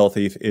Gleeful Spell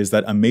Thief is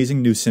that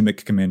amazing new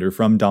Simic commander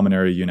from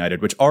Dominaria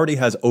United, which already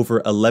has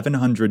over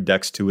 1,100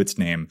 decks to its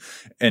name,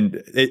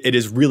 and it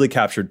has really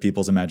captured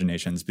people's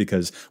imaginations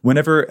because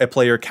whenever a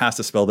player casts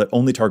a spell that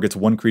only targets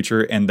one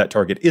creature and that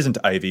target isn't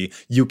Ivy,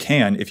 you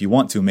can, if you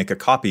want to, make a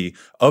copy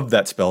of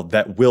that spell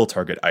that will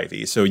target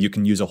Ivy. So you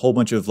can use a whole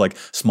bunch of like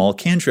small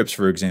cantrips,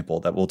 for example,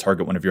 that will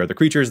target one of your other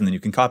creatures, and then you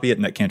can copy it,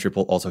 and that cantrip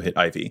will also hit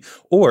Ivy.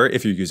 Or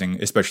if you're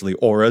using especially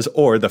auras,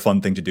 or the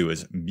fun thing to do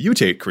is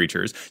mutate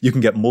creatures, you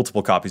can get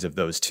multiple copies of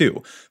those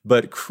too.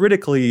 But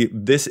critically,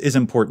 this is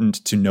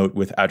important to note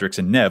with Adrix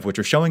and Nev, which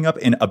are showing up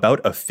in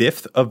about a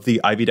fifth of the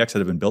Ivy decks that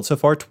have been built so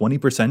far.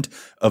 20%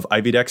 of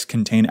Ivy decks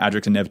contain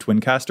Adrix and Nev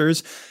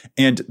Twincasters,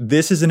 and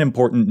this is an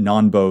important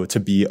non-bow to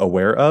be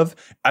aware of.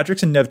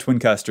 Adrix and Nev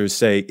Twincasters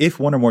say if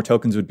one or more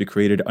tokens would be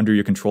created under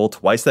your control,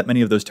 twice that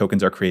many of those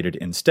tokens are created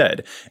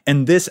instead.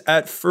 And this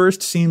at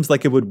first seems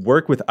like it would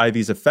work with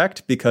Ivy's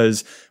effect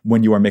because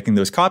when you are making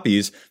those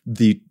copies,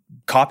 the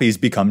copies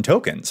become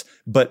tokens,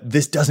 but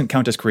this doesn't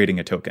count as creating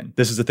a token.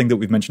 This is a thing that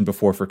we've mentioned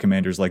before for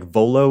commanders like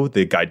Volo,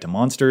 the Guide to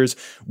Monsters.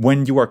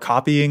 When you are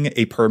copying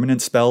a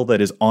permanent spell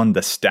that is on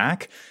the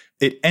stack,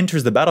 it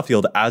enters the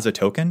battlefield as a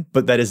token,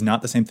 but that is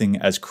not the same thing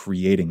as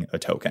creating a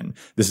token.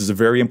 This is a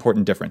very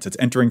important difference. It's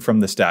entering from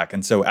the stack.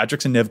 And so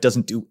Adrix and Nev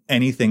doesn't do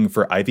anything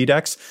for Ivy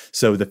decks.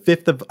 So the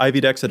fifth of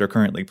Ivy decks that are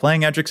currently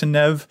playing Adrix and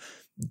Nev,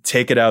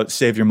 take it out,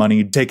 save your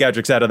money, take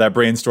Adrix out of that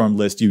brainstorm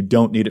list. You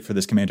don't need it for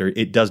this commander.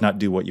 It does not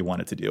do what you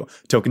want it to do.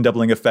 Token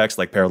doubling effects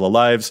like Parallel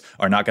Lives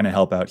are not going to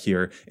help out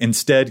here.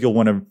 Instead, you'll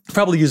want to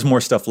probably use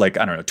more stuff like,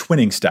 I don't know,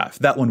 Twinning Staff.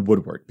 That one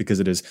would work because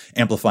it is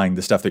amplifying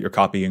the stuff that you're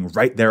copying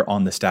right there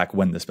on the stack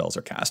when the spells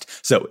are cast.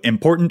 So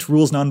important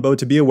rules non-bow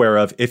to be aware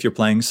of if you're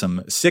playing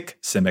some sick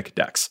Simic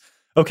decks.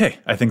 Okay,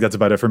 I think that's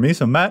about it for me.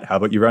 So Matt, how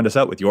about you round us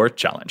out with your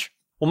challenge?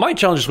 Well, my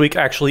challenge this week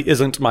actually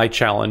isn't my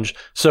challenge.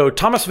 So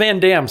Thomas Van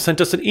Dam sent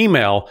us an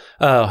email.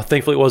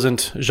 Thankfully, it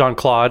wasn't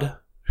Jean-Claude,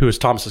 who is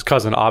Thomas's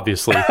cousin,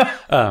 obviously.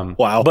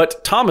 Wow.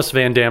 But Thomas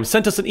Van Dam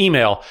sent us an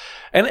email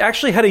and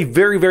actually had a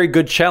very, very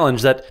good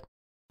challenge that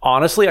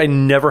honestly I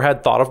never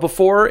had thought of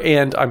before.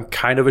 And I'm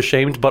kind of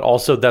ashamed, but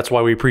also that's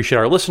why we appreciate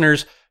our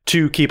listeners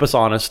to keep us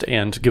honest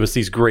and give us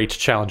these great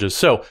challenges.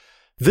 So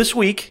this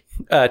week,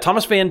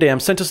 Thomas Van Dam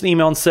sent us an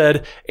email and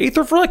said,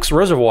 Aetherflux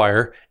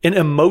Reservoir in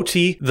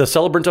Emoti, the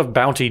Celebrant of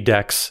Bounty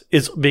decks,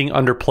 is being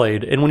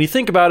underplayed. And when you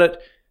think about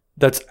it,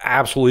 that's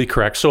absolutely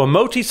correct. So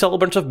Emoti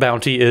Celebrant of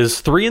Bounty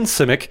is 3 in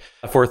Simic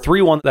for a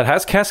 3/1 that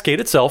has Cascade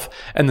itself,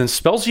 and then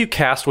spells you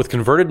cast with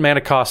converted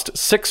mana cost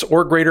 6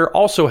 or greater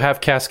also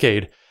have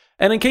Cascade.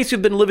 And in case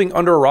you've been living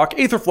under a rock,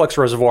 Aetherflux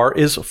Reservoir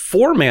is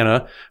 4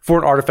 mana for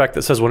an artifact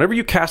that says whenever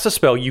you cast a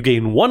spell, you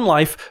gain 1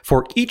 life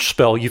for each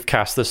spell you've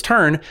cast this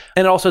turn.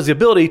 And it also has the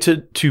ability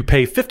to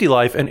pay 50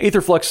 life, and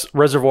Aetherflux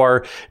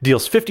Reservoir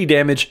deals 50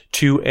 damage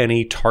to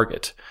any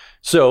target.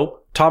 So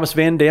Thomas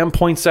Van Dam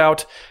points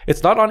out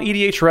it's not on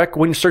EDH Rec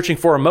when you're searching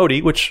for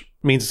Emoti, which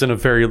means it's in a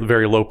very,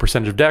 very low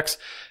percentage of decks.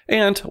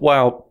 And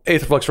while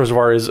Aetherflux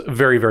Reservoir is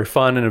very, very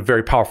fun and a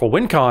very powerful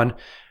win con,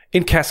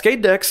 in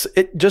Cascade decks,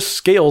 it just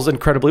scales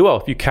incredibly well.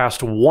 If you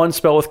cast 1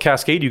 spell with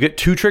Cascade, you get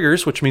 2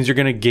 triggers, which means you're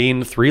going to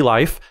gain 3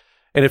 life.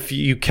 And if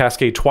you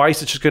Cascade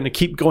twice, it's just going to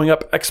keep going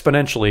up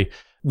exponentially.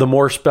 The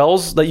more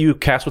spells that you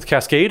cast with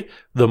Cascade,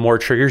 the more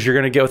triggers you're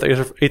going to get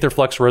with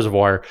Aetherflux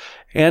Reservoir.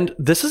 And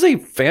this is a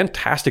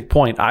fantastic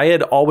point. I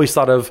had always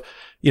thought of,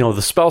 the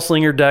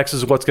Spellslinger decks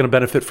is what's going to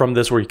benefit from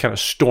this, where you kind of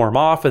storm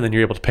off and then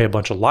you're able to pay a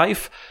bunch of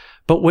life.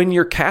 But when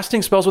you're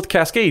casting spells with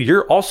Cascade,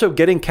 you're also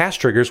getting cast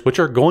triggers, which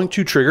are going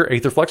to trigger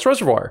Aetherflux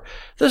Reservoir.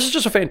 This is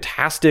just a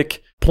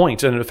fantastic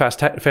point and a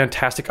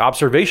fantastic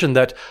observation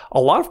that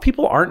a lot of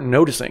people aren't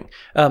noticing.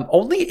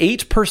 Only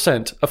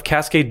 8% of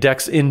Cascade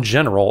decks in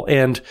general,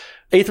 and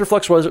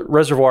Aetherflux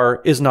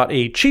Reservoir is not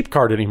a cheap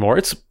card anymore.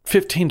 It's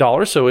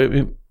 $15, so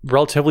it's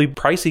relatively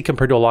pricey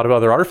compared to a lot of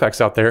other artifacts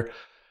out there.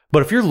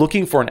 But if you're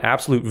looking for an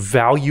absolute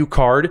value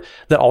card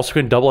that also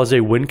can double as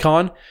a win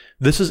con,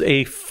 this is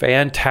a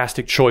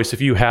fantastic choice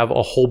if you have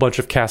a whole bunch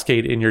of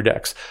Cascade in your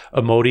decks.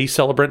 Emoti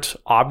Celebrant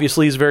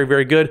obviously is very,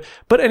 very good,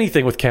 but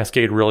anything with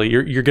Cascade, really,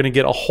 you're going to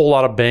get a whole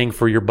lot of bang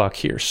for your buck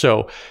here.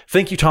 So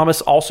thank you,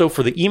 Thomas, also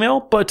for the email,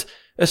 but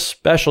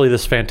especially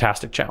this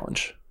fantastic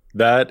challenge.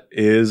 That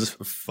is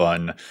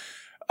fun.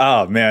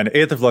 Oh man,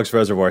 Aetherflux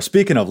Reservoir.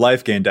 Speaking of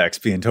life gain decks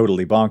being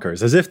totally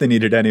bonkers, as if they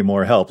needed any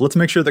more help, let's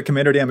make sure that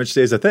commander damage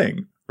stays a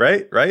thing,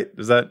 right?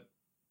 Is that,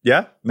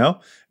 yeah? No?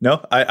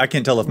 I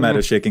can't tell if Matt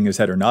is shaking his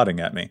head or nodding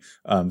at me.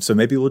 So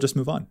maybe we'll just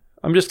move on.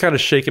 I'm just kind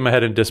of shaking my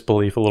head in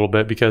disbelief a little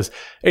bit because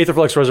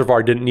Aetherflux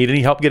Reservoir didn't need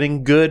any help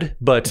getting good,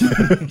 but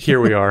here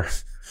we are.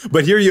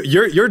 But here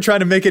you're trying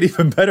to make it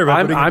even better.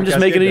 I'm just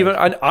making it even.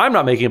 I'm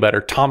not making it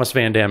better. Thomas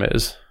Van Dam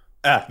is.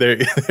 There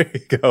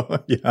you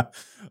go. Yeah.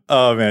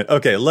 Oh, man.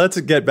 Okay, let's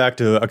get back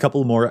to a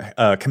couple more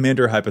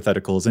Commander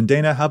hypotheticals. And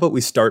Dana, how about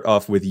we start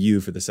off with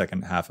you for the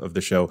second half of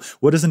the show?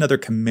 What is another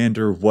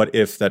Commander what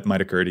if that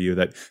might occur to you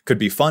that could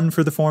be fun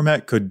for the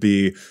format, could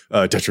be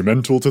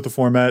detrimental to the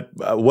format?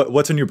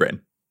 What's in your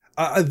brain?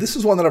 This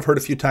is one that I've heard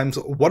a few times.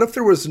 What if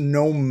there was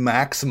no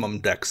maximum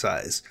deck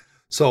size?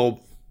 So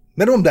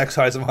minimum deck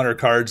size of 100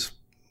 cards,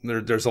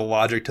 there's a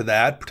logic to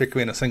that,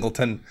 particularly in a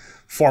singleton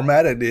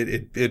format.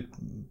 It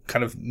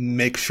kind of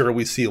makes sure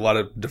we see a lot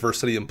of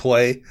diversity in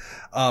play.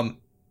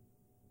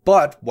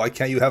 But why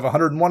can't you have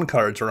 101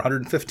 cards or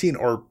 115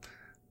 or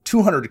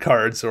 200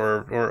 cards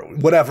or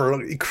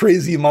whatever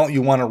crazy amount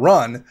you want to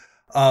run?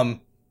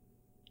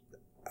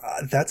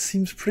 That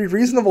seems pretty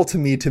reasonable to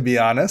me, to be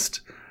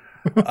honest.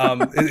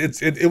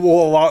 It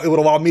would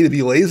allow me to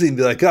be lazy and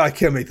be like, I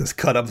can't make this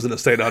cut. I'm going to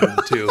stay at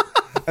 102.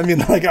 I mean,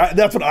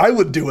 that's what I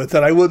would do with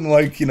it. I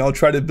wouldn't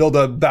try to build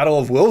a Battle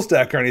of Wills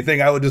deck or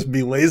anything. I would just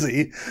be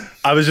lazy.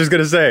 I was just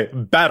going to say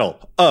Battle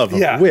of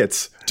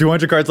Wits.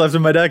 200 cards left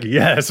in my deck.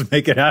 Yes,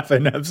 make it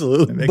happen.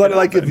 Absolutely.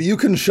 If you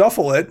can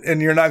shuffle it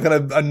and you're not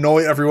going to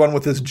annoy everyone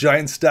with this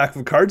giant stack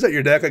of cards at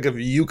your deck,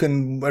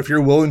 if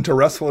you're willing to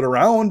wrestle it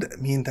around, I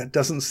mean, that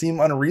doesn't seem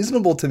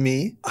unreasonable to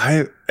me.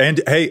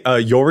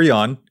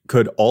 Yorion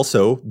could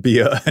also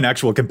be an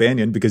actual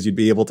companion because you'd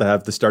be able to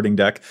have the starting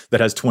deck that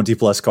has 20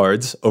 plus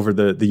cards over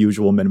the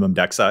usual minimum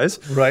deck size.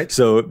 Right.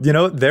 So,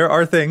 there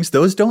are things.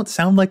 Those don't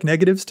sound like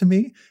negatives to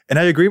me. And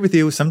I agree with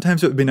you.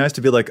 Sometimes it would be nice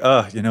to be like,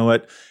 you know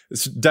what?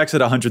 This deck's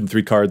at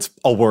 103 cards.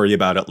 I'll worry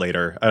about it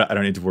later. I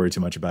don't need to worry too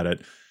much about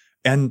it.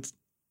 I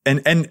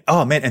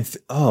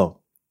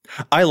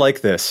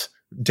like this.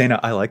 Dana,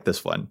 I like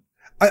this one.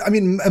 I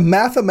mean,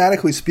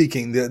 mathematically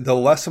speaking, the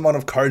less amount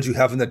of cards you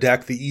have in the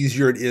deck, the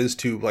easier it is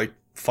to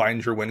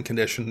find your win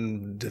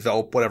condition,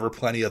 develop whatever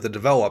plan you have to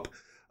develop.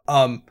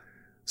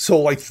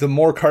 So the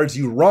more cards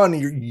you run,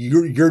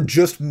 you're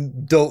just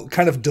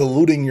kind of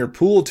diluting your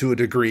pool to a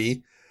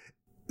degree.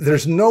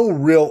 There's no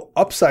real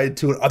upside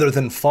to it other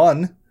than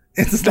fun.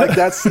 It's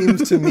that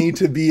seems to me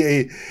to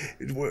be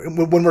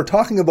when we're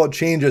talking about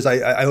changes,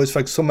 I always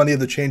feel like so many of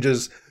the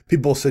changes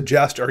people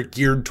suggest are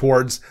geared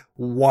towards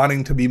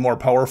wanting to be more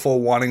powerful,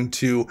 wanting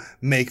to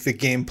make the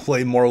game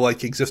play more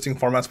like existing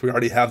formats we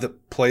already have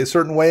that play a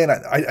certain way. And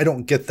I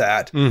don't get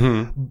that.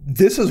 Mm-hmm.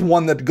 This is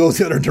one that goes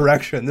the other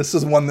direction. This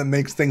is one that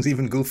makes things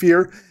even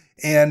goofier.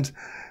 And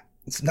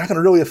it's not going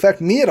to really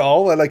affect me at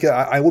all.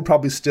 I would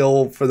probably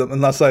still,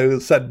 unless I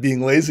said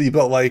being lazy,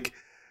 but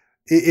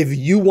if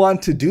you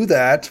want to do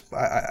that,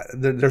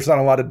 there's not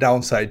a lot of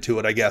downside to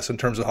it, I guess, in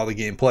terms of how the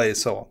game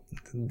plays. So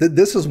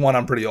this is one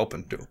I'm pretty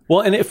open to.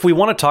 Well, and if we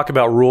want to talk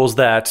about rules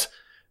that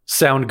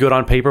sound good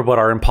on paper but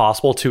are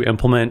impossible to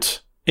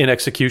implement in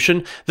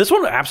execution, this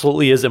one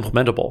absolutely is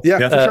implementable.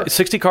 Yeah, for sure.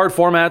 60 card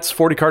formats,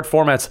 40 card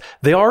formats,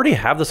 they already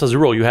have this as a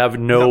rule. You have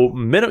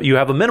you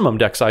have a minimum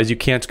deck size. You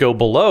can't go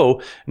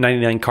below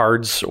 99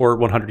 cards or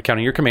 100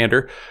 counting your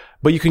commander,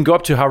 but you can go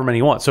up to however many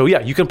you want. So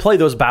yeah, you can play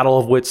those Battle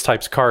of Wits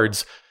types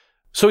cards.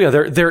 So yeah,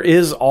 there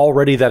is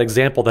already that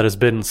example that has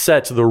been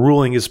set. The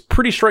ruling is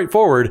pretty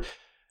straightforward.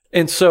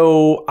 And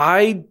so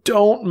I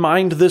don't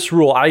mind this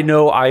rule. I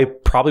know I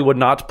probably would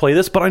not play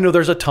this, but I know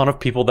there's a ton of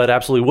people that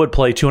absolutely would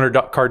play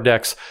 200 card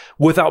decks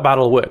without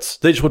Battle of Wits.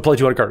 They just would play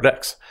 200 card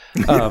decks.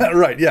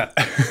 Right, yeah.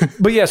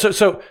 But yeah,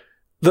 so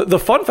the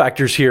fun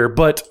factors here,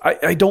 but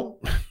I don't,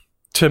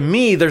 to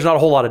me, there's not a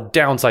whole lot of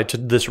downside to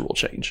this rule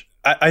change.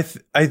 I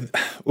think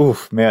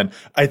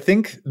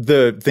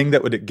the thing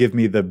that would give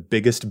me the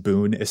biggest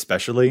boon,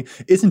 especially,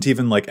 isn't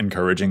even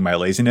encouraging my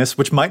laziness,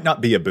 which might not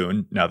be a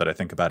boon now that I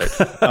think about it.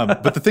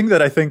 But the thing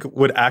that I think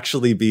would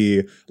actually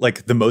be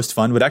the most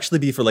fun would actually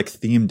be for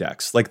theme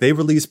decks. They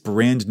release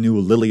brand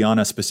new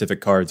Liliana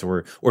specific cards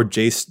or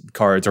Jace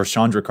cards or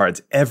Chandra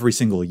cards every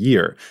single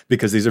year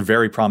because these are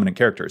very prominent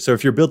characters. So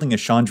if you're building a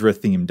Chandra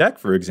themed deck,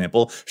 for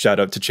example, shout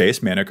out to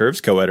Chase, Mana Curves,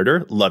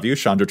 co-editor, love you,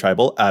 Chandra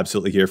Tribal,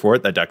 absolutely here for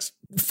it. That deck's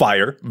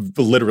fire,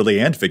 literally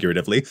and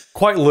figuratively.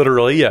 Quite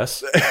literally,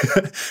 yes.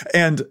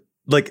 And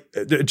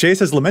Chase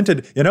has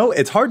lamented,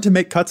 it's hard to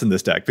make cuts in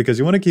this deck because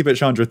you want to keep it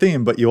Chandra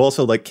theme, but you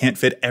also can't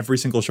fit every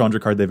single Chandra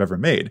card they've ever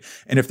made.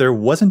 And if there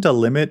wasn't a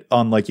limit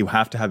on you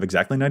have to have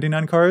exactly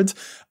 99 cards,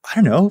 I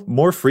don't know,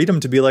 more freedom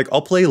to be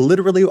I'll play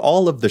literally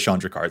all of the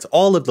Chandra cards,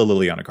 all of the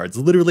Liliana cards,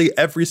 literally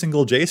every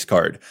single Jace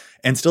card,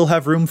 and still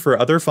have room for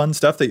other fun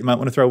stuff that you might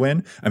want to throw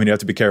in. I mean, you have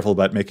to be careful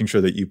about making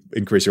sure that you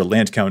increase your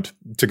land count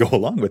to go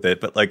along with it.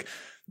 But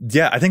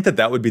yeah, I think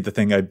that would be the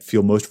thing I'd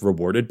feel most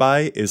rewarded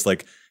by is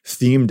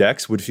theme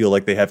decks would feel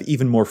like they have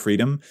even more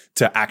freedom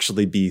to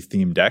actually be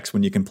theme decks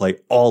when you can play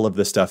all of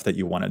the stuff that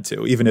you wanted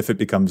to, even if it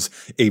becomes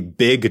a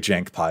big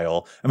jank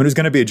pile. I mean, it was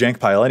going to be a jank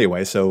pile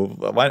anyway, so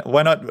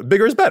why not?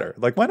 Bigger is better.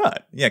 Why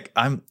not? Yeah,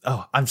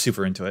 I'm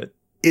super into it.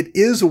 It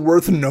is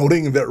worth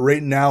noting that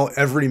right now,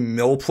 every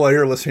mill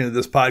player listening to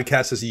this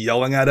podcast is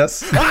yelling at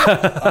us.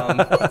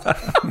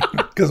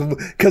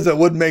 Because it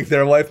would make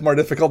their life more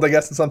difficult, I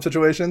guess, in some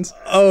situations.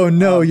 Oh,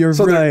 no, so right.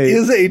 So there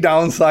is a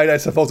downside, I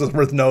suppose, it's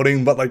worth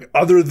noting. But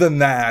other than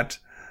that,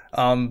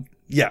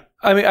 Yeah.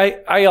 I mean,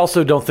 I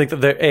also don't think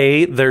that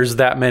there's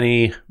that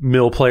many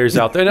mill players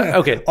out there.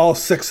 Okay. all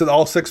six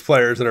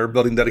players that are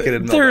building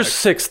dedicated mill There's decks.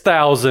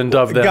 6,000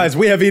 of them. Guys,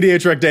 we have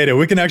EDH Rec data.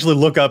 We can actually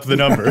look up the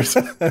numbers.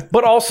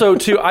 But also,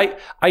 too,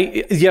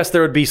 yes,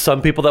 there would be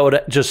some people that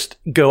would just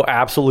go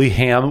absolutely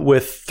ham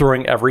with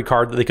throwing every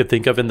card that they could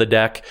think of in the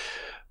deck.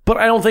 But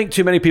I don't think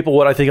too many people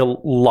would. I think a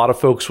lot of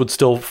folks would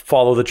still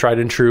follow the tried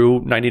and true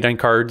 99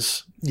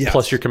 cards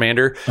plus your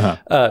commander.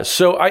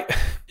 So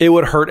it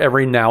would hurt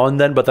every now and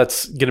then, but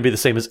that's going to be the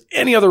same as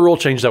any other rule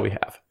change that we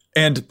have.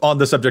 And on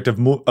the subject of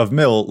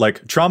mill,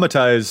 like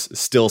Traumatize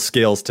still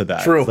scales to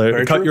that. True. Like,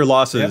 Very cut true. your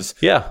losses.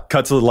 Yeah.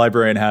 Cuts the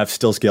library in half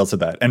still scales to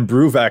that. And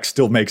Bruvac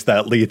still makes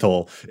that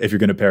lethal if you're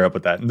going to pair up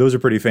with that. And those are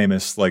pretty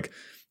famous, like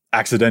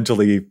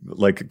accidentally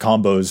like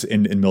combos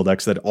in mill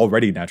decks that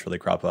already naturally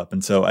crop up.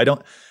 And so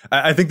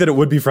I think that it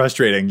would be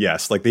frustrating.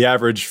 Yes. Like the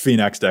average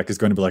Phoenix deck is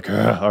going to be like,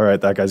 all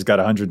right, that guy's got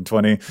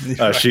 120.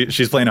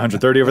 She's playing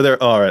 130 over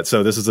there. All right.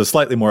 So this is a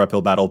slightly more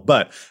uphill battle,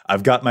 but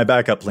I've got my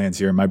backup plans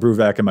here. My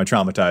Bruvac and my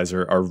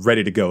Traumatizer are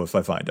ready to go if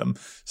I find them.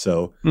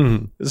 So,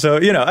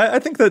 I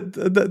think that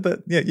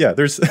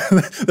there's,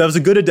 that was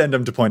a good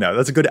addendum to point out.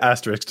 That's a good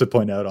asterisk to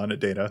point out on it,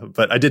 Dana,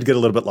 but I did get a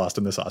little bit lost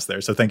in the sauce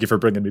there. So thank you for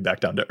bringing me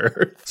back down to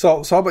earth.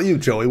 So how about you,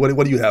 Joey?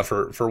 What do you have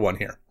for one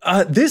here?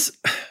 This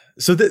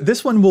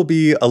one will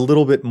be a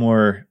little bit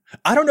more.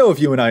 I don't know if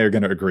you and I are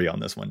going to agree on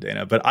this one,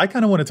 Dana, but I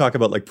kind of want to talk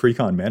about like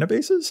pre-con mana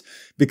bases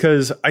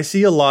because I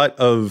see a lot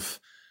of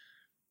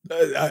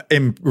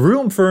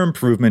room for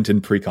improvement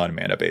in pre-con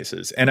mana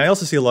bases. And I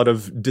also see a lot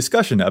of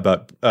discussion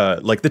about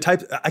like the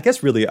type, I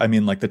guess really, I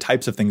mean like the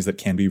types of things that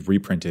can be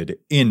reprinted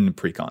in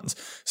pre-cons.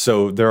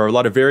 So there are a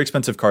lot of very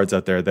expensive cards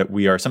out there that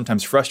we are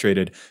sometimes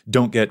frustrated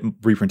don't get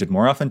reprinted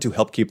more often to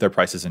help keep their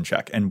prices in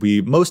check. And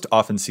we most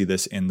often see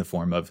this in the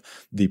form of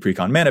the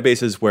pre-con mana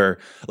bases where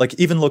like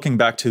even looking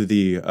back to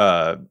the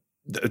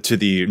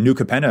new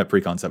Capenna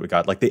precons that we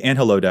got, like the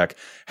Anhelo deck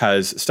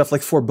has stuff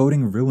like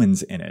Foreboding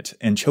Ruins in it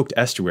and Choked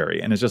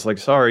Estuary. And it's just like,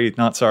 sorry,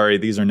 not sorry.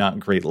 These are not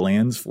great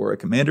lands for a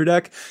commander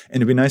deck. And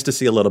it'd be nice to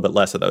see a little bit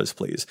less of those,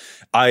 please.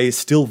 I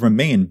still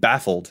remain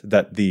baffled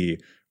that the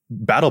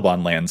Battle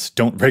Bond lands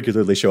don't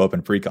regularly show up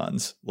in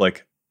precons.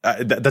 Like,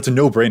 that's a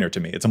no-brainer to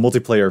me. It's a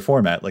multiplayer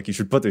format. Like, you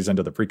should put these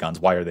into the precons.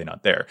 Why are they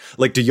not there?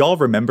 Like, do y'all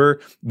remember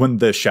when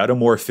the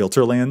Shadowmoor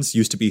filter lands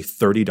used to be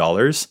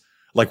 $30?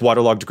 Like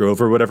Waterlogged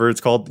Grove or whatever it's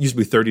called, used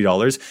to be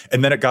 $30.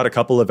 And then it got a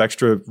couple of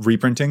extra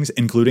reprintings,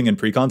 including in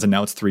precons, and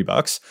now it's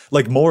 $3.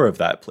 Like, more of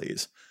that,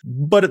 please.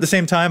 But at the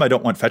same time, I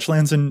don't want fetch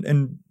lands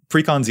in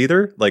precons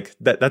either. Like,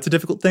 that's a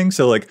difficult thing.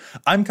 So, like,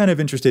 I'm kind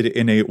of interested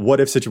in a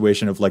what-if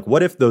situation of, like,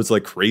 what if those,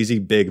 like, crazy,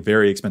 big,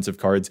 very expensive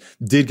cards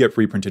did get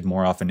reprinted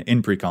more often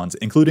in precons,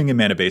 including in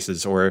mana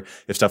bases, or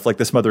if stuff like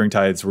the Smothering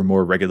Tides were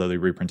more regularly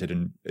reprinted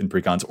in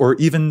precons, or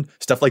even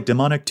stuff like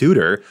Demonic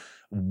Tutor,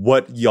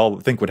 what y'all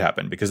think would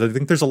happen, because I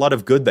think there's a lot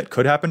of good that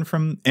could happen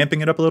from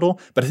amping it up a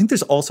little, but I think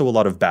there's also a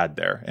lot of bad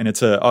there, and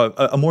it's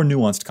a more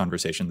nuanced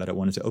conversation that I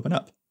wanted to open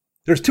up.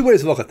 There's two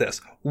ways to look at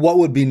this. What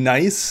would be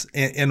nice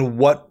and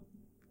what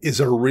is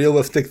a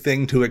realistic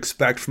thing to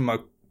expect from a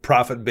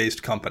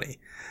profit-based company.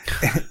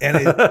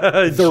 And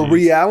the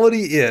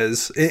reality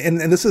is, and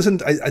this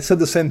isn't, I said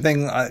the same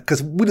thing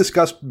because we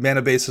discussed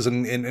mana bases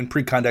in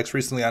pre-con decks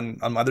recently on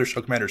my other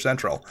show, Commander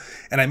Central,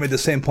 and I made the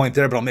same point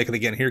there, but I'll make it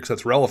again here because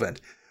it's relevant.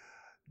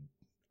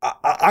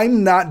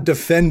 I'm not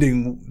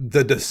defending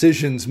the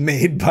decisions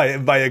made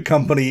by a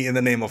company in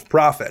the name of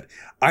profit.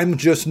 I'm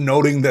just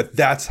noting that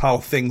that's how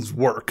things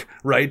work,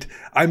 right?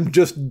 I'm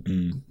just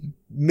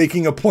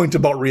making a point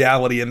about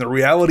reality. And the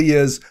reality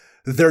is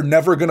they're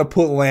never going to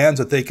put lands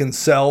that they can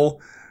sell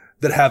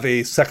that have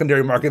a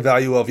secondary market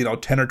value of, $10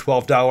 or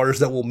 $12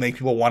 that will make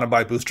people want to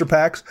buy booster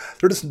packs.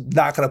 They're just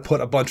not going to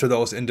put a bunch of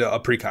those into a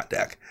pre-con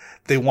deck.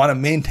 They want to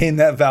maintain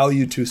that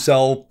value to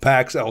sell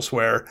packs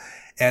elsewhere.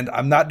 And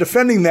I'm not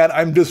defending that.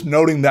 I'm just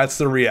noting that's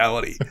the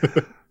reality.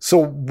 So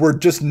we're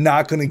just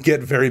not going to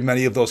get very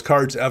many of those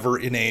cards ever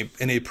in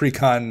a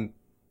pre-con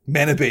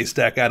mana-based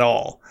deck at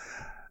all.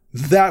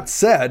 That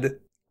said,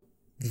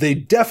 they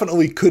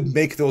definitely could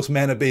make those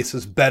mana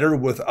bases better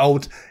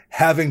without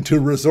having to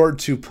resort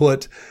to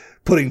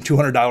putting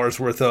 $200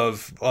 worth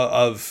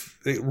of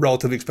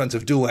relatively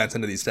expensive dual lands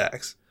into these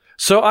decks.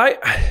 So I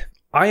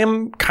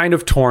am kind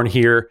of torn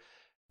here.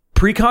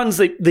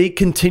 Precons, they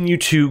continue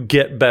to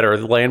get better,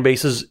 the land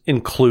bases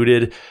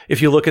included.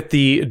 If you look at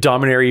the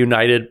Dominaria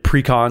United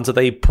precons that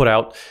they put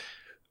out,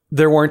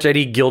 there weren't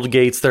any guild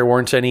gates, there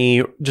weren't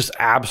any just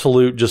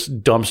absolute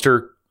just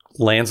dumpster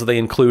lands that they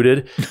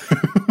included.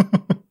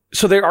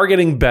 So they are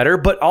getting better,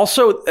 but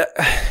also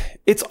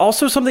it's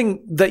also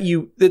something that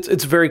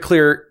it's very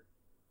clear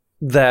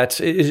that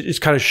it's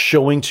kind of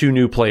showing to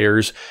new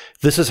players,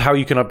 this is how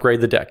you can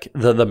upgrade the deck.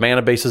 The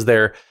mana base is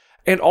there.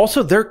 And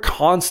also, they're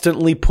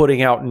constantly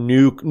putting out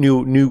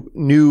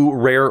new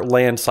rare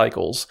land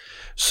cycles.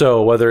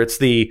 So whether it's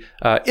the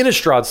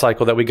Innistrad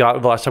cycle that we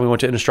got the last time we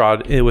went to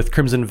Innistrad with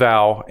Crimson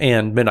Vow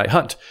and Midnight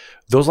Hunt,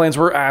 those lands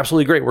were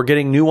absolutely great. We're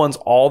getting new ones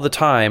all the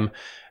time.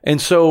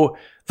 And so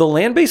the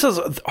land bases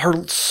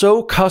are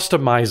so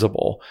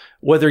customizable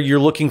whether you're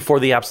looking for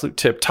the absolute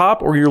tip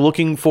top or you're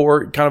looking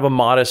for kind of a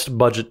modest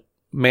budget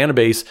mana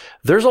base,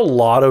 there's a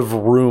lot of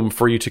room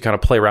for you to kind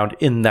of play around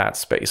in that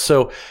space.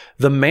 So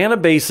the mana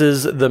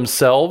bases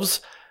themselves,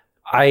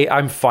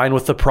 I'm fine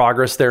with the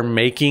progress they're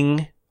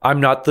making. I'm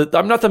not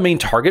the main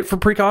target for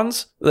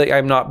precons. Like,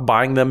 I'm not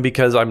buying them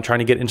because I'm trying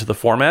to get into the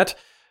format,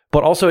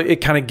 but also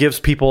it kind of gives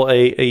people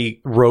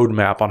a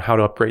roadmap on how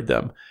to upgrade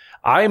them.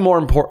 I'm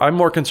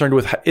more concerned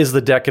with, is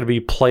the deck going to be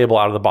playable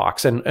out of the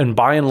box? And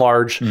by and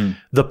large,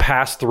 the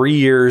past 3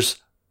 years,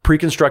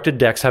 pre-constructed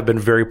decks have been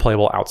very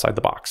playable outside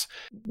the box.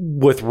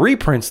 With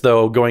reprints,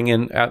 though, going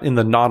in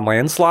the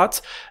non-land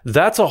slots,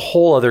 that's a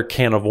whole other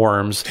can of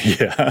worms.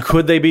 Yeah.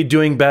 Could they be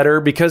doing better?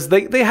 Because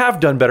they have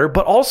done better.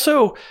 But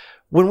also,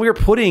 when we were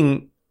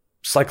putting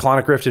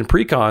Cyclonic Rift in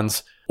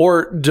precons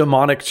or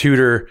Demonic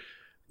Tutor,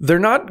 they're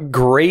not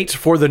great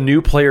for the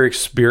new player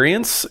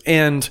experience.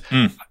 And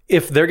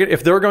if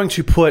they're going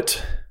to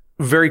put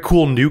very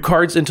cool new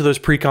cards into those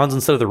precons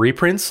instead of the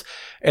reprints,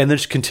 and then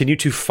just continue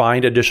to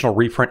find additional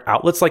reprint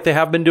outlets like they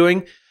have been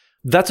doing,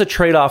 that's a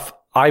trade-off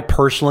I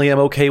personally am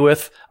okay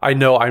with. I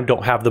know I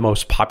don't have the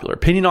most popular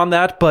opinion on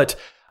that, but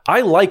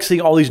I like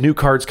seeing all these new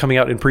cards coming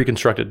out in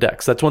pre-constructed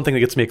decks. That's one thing that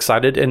gets me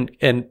excited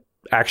and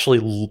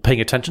actually paying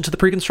attention to the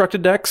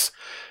pre-constructed decks,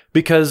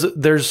 because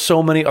there's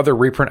so many other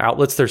reprint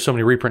outlets, there's so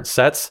many reprint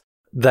sets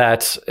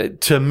that,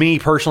 to me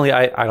personally,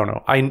 I don't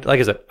know. Like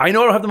I said, I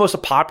know I don't have the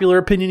most popular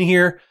opinion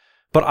here,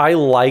 but I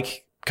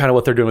like kind of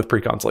what they're doing with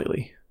precons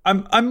lately.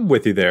 I'm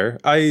with you there.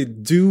 I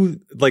do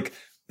like.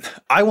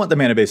 I want the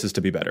mana bases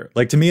to be better.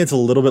 Like, to me, it's a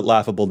little bit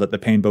laughable that the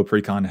Painbow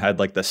precon had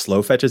like the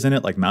slow fetches in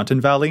it, like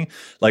Mountain Valley.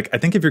 Like, I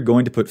think if you're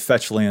going to put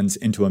fetch lands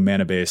into a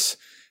mana base,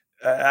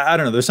 I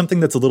don't know. There's something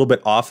that's a little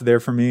bit off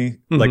there for me.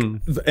 Like,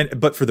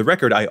 but for the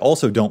record, I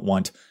also don't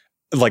want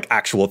like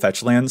actual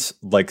fetch lands,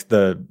 like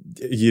the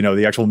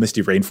actual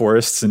misty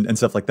rainforests and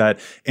stuff like that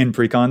in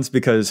precons,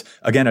 because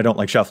again, I don't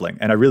like shuffling,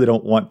 and I really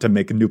don't want to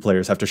make new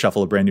players have to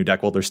shuffle a brand new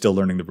deck while they're still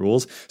learning the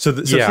rules.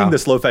 So seeing the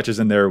slow fetches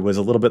in there was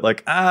a little bit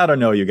like, I don't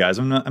know, you guys,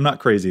 I'm not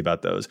crazy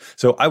about those.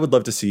 So I would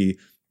love to see,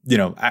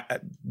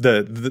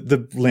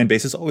 the land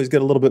bases always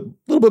get a little bit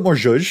more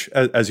zhuzh,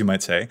 as you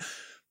might say,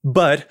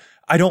 but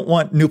I don't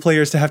want new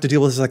players to have to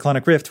deal with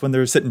Cyclonic Rift when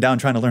they're sitting down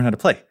trying to learn how to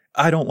play.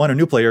 I don't want a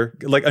new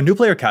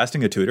player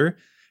casting a tutor.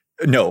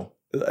 No,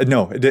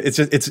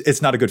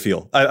 it's not a good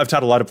feel. I've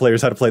taught a lot of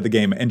players how to play the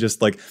game, and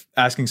just like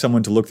asking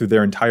someone to look through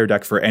their entire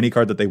deck for any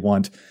card that they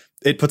want,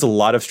 it puts a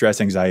lot of stress,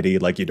 anxiety.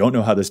 Like, you don't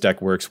know how this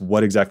deck works.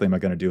 What exactly am I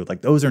going to do?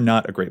 Like, those are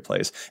not a great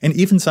place. And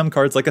even some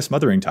cards like a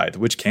Smothering Tithe,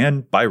 which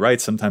can, by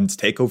rights, sometimes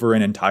take over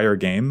an entire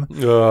game.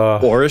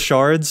 Aura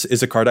Shards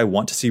is a card I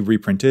want to see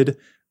reprinted.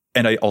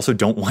 And I also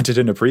don't want it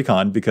in a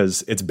precon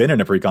because it's been in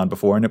a precon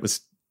before, and it was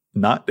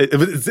not.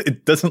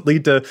 It doesn't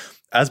lead to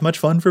as much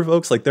fun for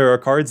folks. Like, there are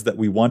cards that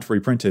we want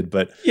reprinted,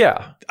 but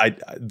yeah, I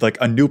like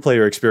a new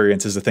player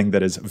experience is a thing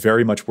that is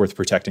very much worth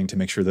protecting to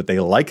make sure that they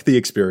like the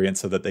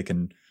experience so that they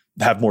can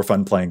have more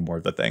fun playing more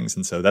of the things.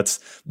 And so that's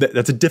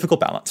a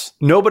difficult balance.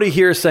 Nobody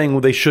here is saying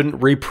they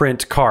shouldn't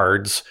reprint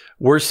cards.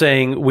 We're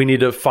saying we need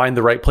to find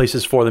the right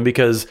places for them,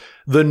 because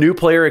the new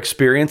player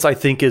experience, I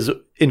think, is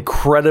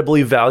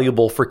incredibly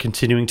valuable for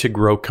continuing to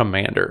grow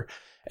Commander.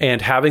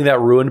 And having that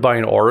ruined by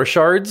an Aura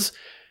Shards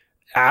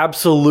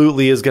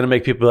absolutely is going to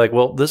make people be like,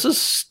 well, this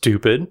is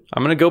stupid.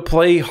 I'm going to go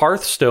play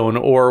Hearthstone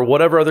or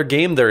whatever other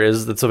game there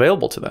is that's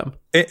available to them.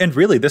 And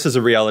really, this is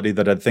a reality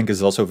that I think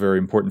is also very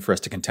important for us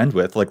to contend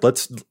with. Like,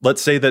 let's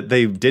say that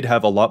they did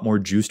have a lot more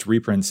juiced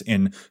reprints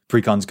in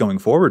precons going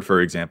forward,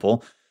 for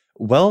example.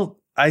 Well,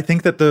 I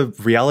think that the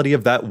reality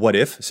of that what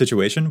if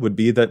situation would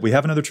be that we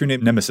have another True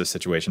Name Nemesis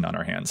situation on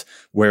our hands,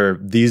 where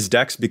these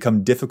decks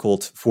become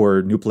difficult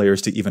for new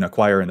players to even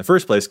acquire in the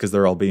first place because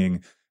they're all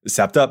being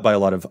sapped up by a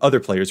lot of other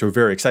players who are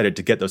very excited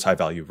to get those high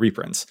value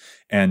reprints.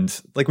 And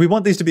like, we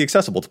want these to be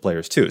accessible to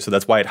players too. So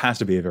that's why it has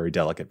to be a very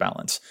delicate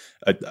balance.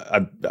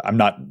 I'm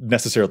not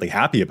necessarily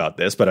happy about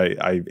this, but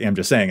I am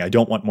just saying I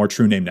don't want more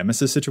True Name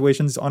Nemesis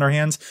situations on our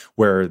hands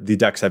where the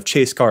decks have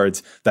chase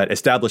cards that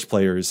established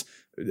players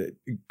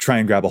try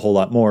and grab a whole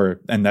lot more,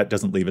 and that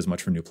doesn't leave as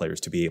much for new players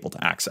to be able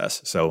to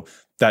access. So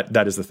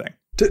that is the thing.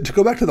 To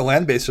go back to the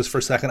land base just for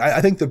a second, I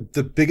think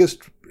the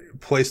biggest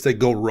place they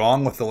go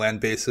wrong with the land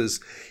bases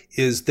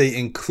is they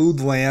include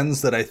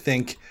lands that I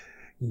think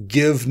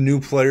give new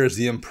players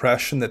the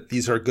impression that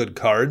these are good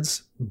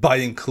cards by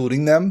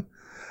including them.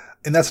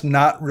 And that's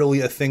not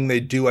really a thing they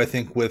do, I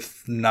think,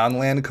 with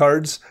non-land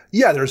cards.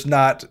 Yeah, there's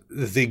not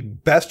the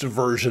best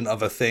version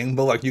of a thing,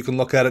 but like, you can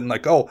look at it and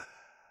like, oh,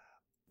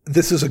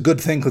 this is a good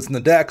thing because it's in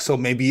the deck, so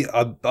maybe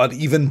an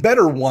even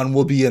better one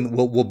will be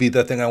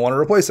the thing I want to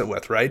replace it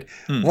with, right?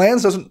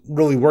 Lands doesn't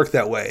really work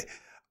that way.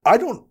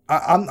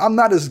 I'm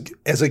not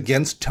as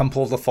against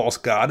Temple of the False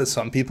God as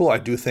some people. I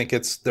do think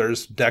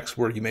there's decks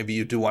where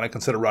you do want to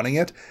consider running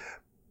it.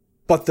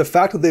 But the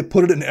fact that they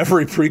put it in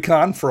every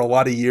precon for a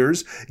lot of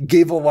years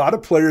gave a lot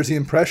of players the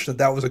impression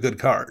that was a good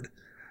card.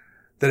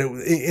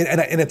 And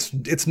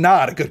it's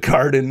not a good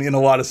card in a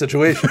lot of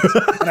situations.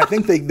 And I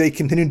think they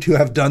continue to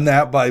have done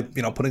that by,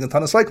 putting a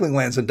ton of cycling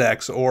lands in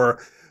decks, or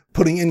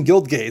putting in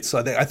guild gates.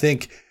 I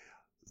think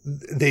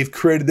they've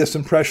created this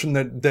impression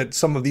that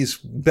some of these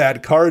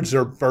bad cards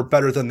are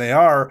better than they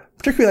are,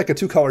 particularly like a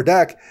 2-color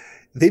deck.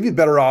 They'd be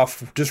better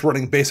off just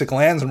running basic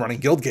lands and running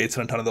guild gates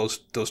in a ton of those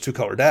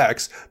 2-color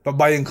decks. But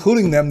by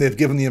including them, they've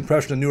given the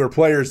impression to newer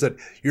players that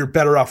you're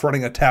better off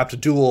running a tapped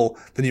duel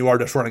than you are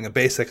just running a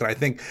basic. And I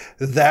think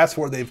that's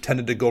where they've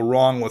tended to go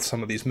wrong with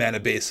some of these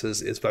mana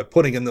bases, is by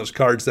putting in those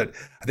cards that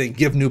I think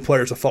give new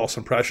players a false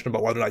impression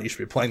about whether or not you should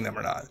be playing them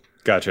or not.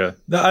 Gotcha.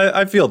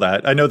 I feel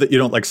that. I know that you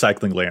don't like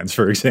cycling lands,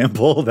 for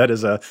example. That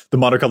is the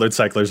monocolored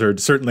cyclers are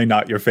certainly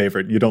not your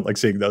favorite. You don't like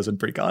seeing those in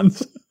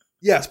precons.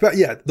 Yes, but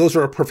yeah, those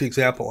are a perfect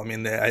example. I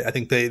mean, I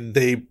think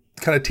they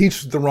kind of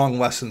teach the wrong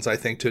lessons, I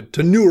think,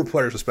 to newer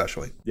players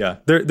especially. Yeah,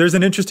 there's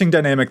an interesting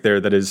dynamic there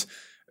that is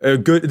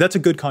good. That's a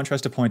good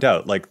contrast to point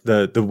out. Like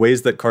the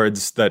ways that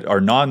cards that are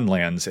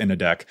non-lands in a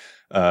deck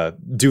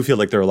do feel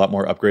like they're a lot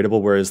more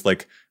upgradable, whereas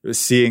like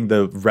seeing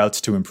the routes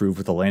to improve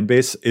with the land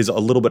base is a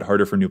little bit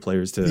harder for new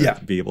players to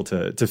be able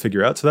to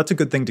figure out. So that's a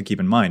good thing to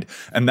keep in mind.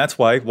 And that's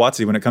why,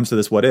 WotC, when it comes to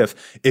this what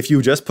if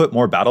you just put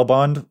more Battle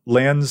Bond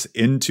lands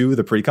into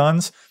the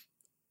precons,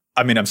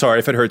 I mean, I'm sorry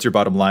if it hurts your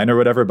bottom line or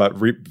whatever about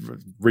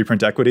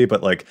reprint equity,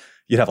 but like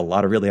you'd have a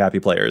lot of really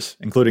happy players,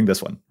 including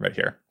this one right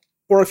here.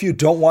 Or if you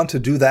don't want to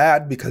do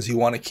that because you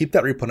want to keep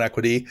that reprint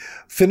equity,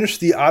 finish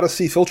the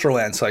Odyssey filter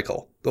land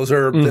cycle. Those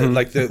are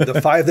the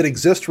 5 that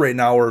exist right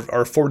now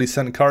are 40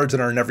 cent cards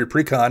and are in every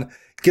precon.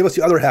 Give us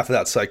the other half of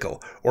that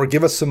cycle, or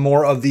give us some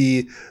more of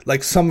the,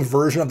 like some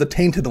version of the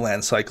tainted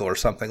land cycle or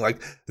something. Like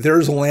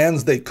there's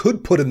lands they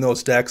could put in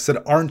those decks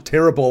that aren't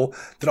terrible,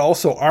 that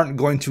also aren't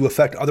going to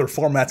affect other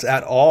formats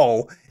at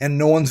all. And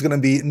no one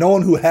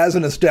who has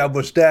an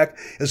established deck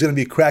is going to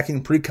be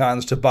cracking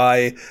precons to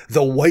buy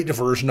the white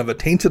version of a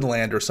tainted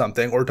land or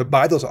something, or to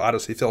buy those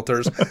Odyssey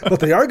filters. But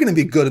they are going to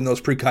be good in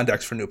those precon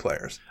decks for new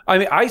players. I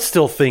mean, I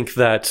still think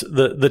that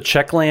the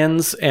Czech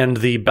lands and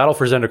the Battle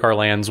for Zendikar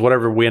lands,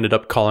 whatever we ended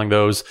up calling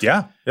those,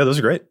 yeah, those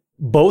are great.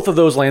 Both of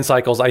those land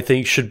cycles, I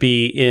think, should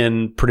be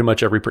in pretty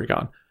much every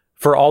precon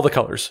for all the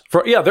colors.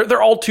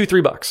 They're all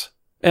 $2-3,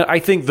 and I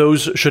think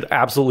those should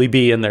absolutely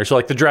be in there. So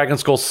like the Dragon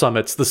Skull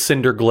Summits, the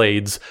Cinder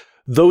Glades,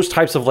 those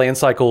types of land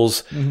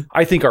cycles,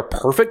 I think are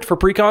perfect for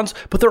precons,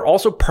 but they're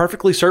also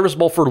perfectly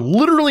serviceable for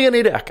literally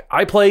any deck.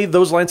 I play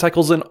those land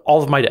cycles in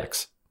all of my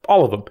decks,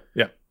 all of them.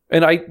 Yeah.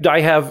 And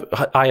I have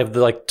the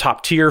like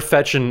top tier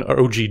fetch and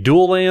OG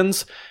dual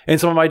lands in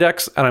some of my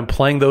decks, and I'm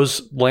playing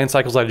those land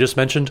cycles I just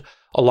mentioned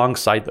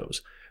alongside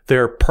those.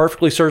 They're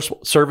perfectly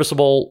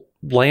serviceable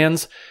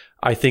lands.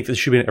 I think this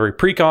should be in every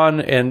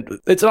precon, and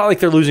it's not like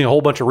they're losing a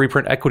whole bunch of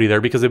reprint equity there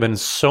because they've been in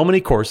so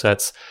many core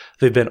sets.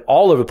 They've been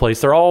all over the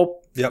place. They're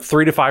all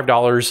 $3 to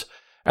 $5,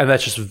 and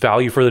that's just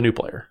value for the new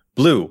player.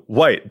 Blue,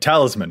 white,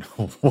 talisman.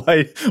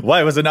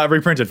 Why was it not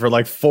reprinted for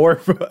like 4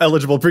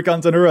 eligible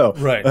precons in a row?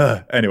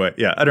 Right. Anyway,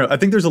 yeah, I don't know. I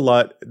think there's a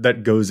lot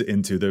that goes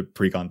into the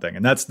precon thing.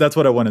 And that's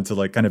what I wanted to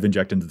like kind of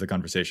inject into the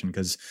conversation,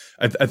 because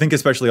I think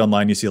especially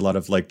online, you see a lot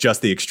of like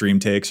just the extreme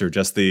takes or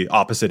just the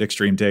opposite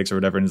extreme takes or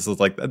whatever. And it's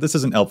like, this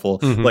isn't helpful.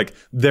 Like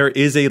there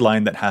is a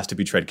line that has to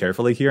be tread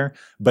carefully here,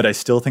 but I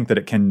still think that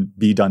it can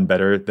be done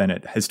better than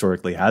it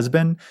historically has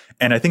been.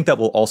 And I think that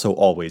will also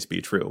always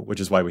be true, which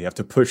is why we have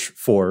to push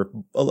for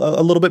a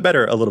little bit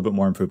better, a little bit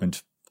more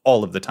improvement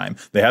all of the time.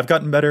 They have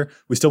gotten better.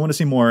 We still want to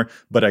see more,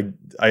 but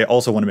I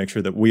also want to make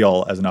sure that we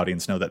all as an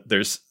audience know that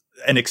there's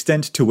an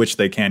extent to which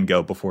they can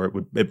go before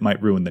it might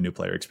ruin the new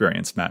player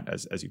experience, Matt,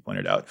 as you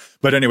pointed out.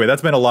 But anyway,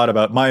 that's been a lot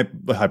about my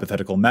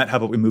hypothetical. Matt, how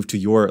about we move to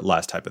your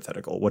last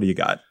hypothetical? What do you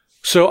got?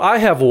 So I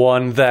have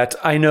one that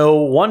I know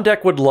one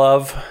deck would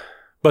love,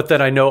 but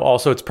then I know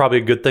also it's probably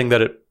a good thing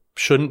that it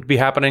shouldn't be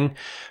happening.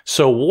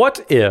 So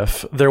what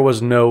if there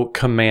was no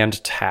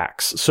command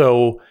tax?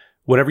 So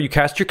whenever you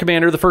cast your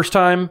commander the first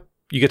time,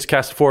 you get to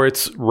cast it for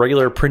its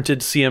regular printed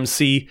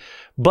CMC.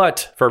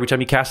 But for every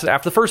time you cast it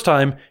after the first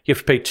time, you have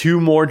to pay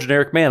 2 more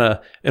generic mana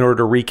in order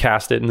to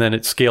recast it. And then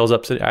it scales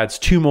up, so it adds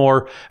 2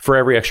 more for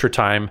every extra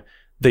time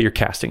that you're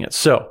casting it.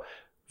 So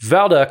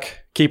Valduk,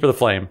 Keeper of the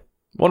Flame,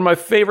 one of my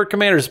favorite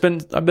commanders.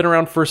 I've been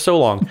around for so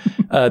long.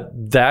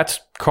 That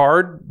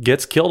card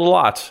gets killed a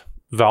lot.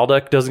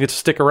 Valduk doesn't get to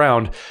stick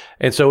around,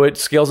 and so it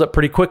scales up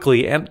pretty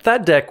quickly, and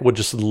that deck would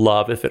just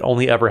love if it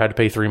only ever had to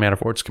pay 3 mana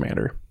for its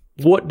commander.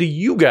 What do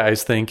you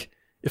guys think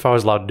if I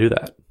was allowed to do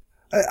that?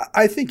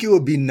 I think it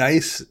would be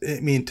nice,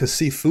 to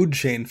see Food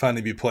Chain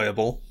finally be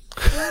playable.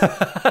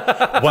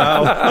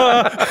 Wow.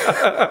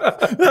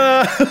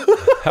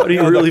 How do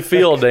you really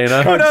feel,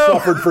 Dana? Card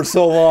suffered for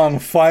so long,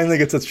 finally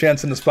gets its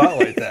chance in the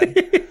spotlight then.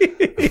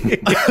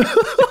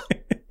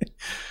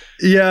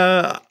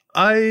 Yeah,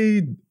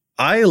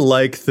 I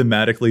like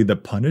thematically the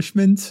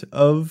punishment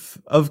of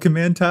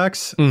command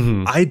tax.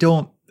 I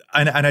don't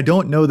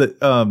know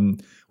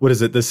that what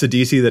is it, the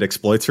Sidisi that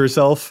exploits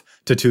herself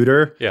to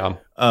tutor? Yeah.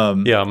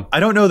 I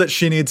don't know that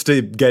she needs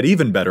to get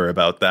even better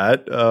about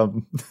that.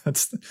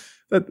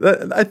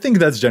 I think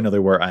that's generally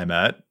where I'm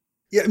at.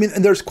 Yeah,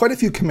 and there's quite a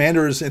few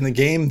commanders in the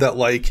game that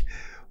like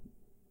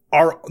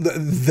are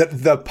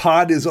the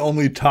pod is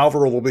only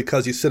tolerable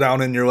because you sit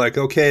down and you're like,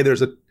 okay,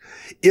 there's a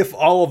if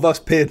all of us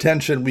pay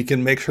attention, we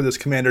can make sure this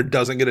commander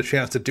doesn't get a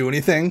chance to do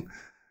anything.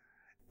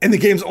 And the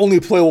game's only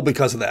playable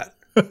because of that.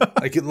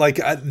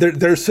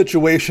 There's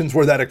situations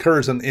where that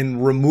occurs, and in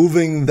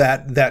removing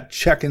that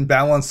check and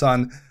balance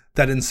on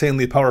that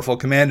insanely powerful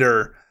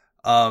commander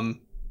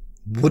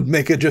would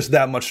make it just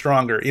that much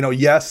stronger.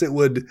 Yes, it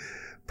would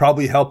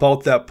probably help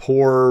out that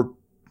poor,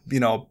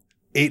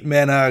 8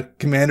 mana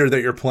commander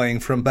that you're playing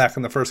from back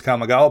in the first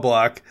Kamigawa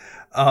block.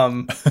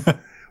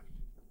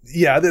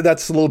 Yeah,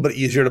 that's a little bit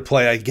easier to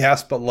play, I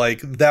guess, but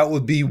that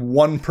would be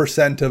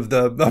 1% of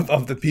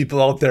the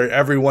people out there.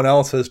 Everyone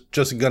else is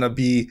just going to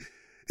be.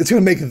 It's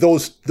going to make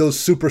those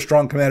super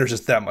strong commanders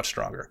just that much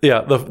stronger.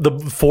 Yeah, the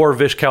 4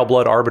 Vishkal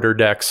Blood Arbiter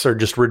decks are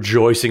just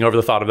rejoicing over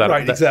the thought of that.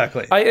 Right,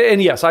 exactly.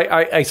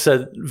 I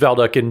said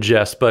Valduk in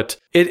jest, but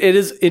it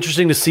is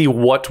interesting to see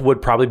what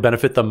would probably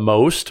benefit the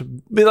most.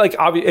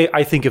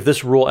 I think if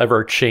this rule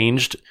ever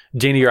changed,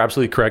 Dana, you're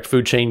absolutely correct.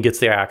 Food Chain gets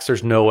the axe.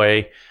 There's no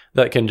way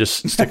that can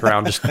just stick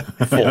around, just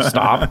full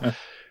stop.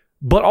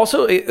 But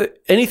also,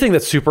 anything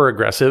that's super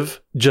aggressive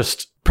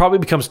just probably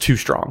becomes too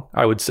strong,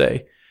 I would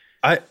say.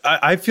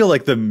 I feel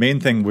like the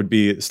main thing would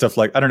be stuff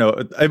like, I don't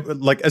know,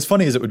 as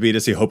funny as it would be to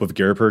see Hope of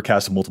Ghirapur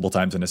cast multiple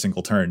times in a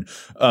single turn.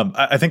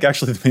 I think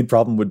actually the main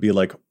problem would be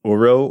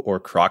Uro or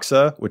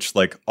Kroxa, which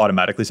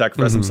automatically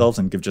sacrifice themselves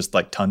and give just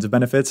tons of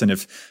benefits. And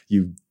if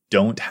you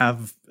don't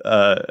have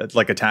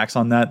attacks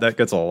on that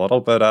gets a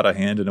little bit out of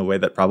hand in a way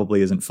that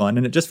probably isn't fun,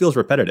 and it just feels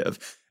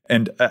repetitive.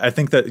 And I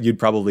think that you'd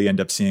probably end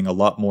up seeing a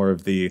lot more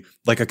of the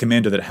a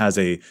commander that has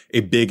a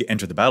big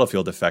enter the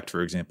battlefield effect,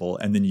 for example,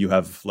 and then you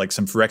have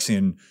some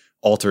Phyrexian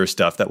altar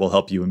stuff that will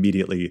help you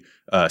immediately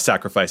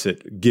sacrifice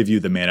it, give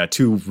you the mana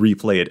to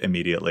replay it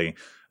immediately.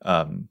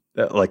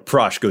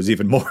 Prosh goes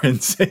even more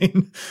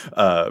insane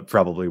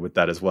probably with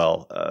that as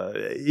well.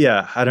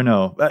 Yeah, I don't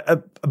know.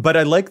 But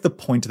I like the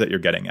point that you're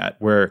getting at,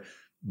 where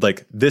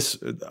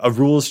a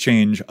rules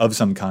change of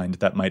some kind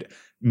that might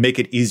make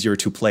it easier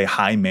to play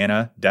high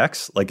mana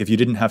decks. If you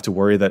didn't have to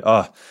worry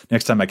that,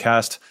 next time I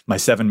cast my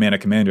 7 mana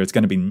commander, it's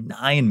going to be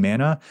 9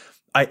 mana.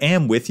 I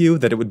am with you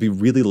that it would be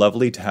really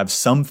lovely to have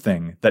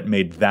something that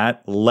made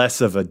that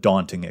less of a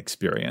daunting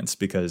experience,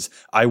 because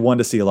I want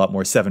to see a lot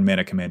more 7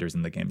 mana commanders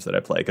in the games that I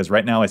play, because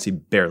right now I see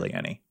barely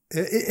any.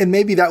 And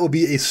maybe that would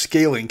be a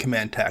scaling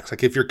command tax.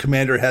 If your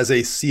commander has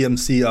a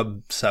CMC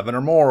of 7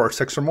 or more or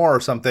 6 or more or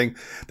something,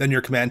 then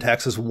your command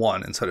tax is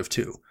 1 instead of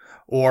 2.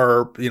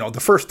 Or, the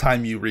first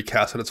time you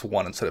recast it, it's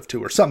 1 instead of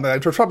 2 or something.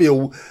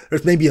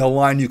 There's maybe a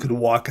line you could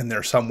walk in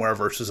there somewhere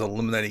versus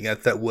eliminating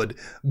it that would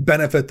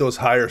benefit those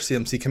higher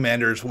CMC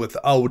commanders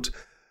without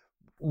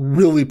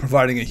really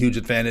providing a huge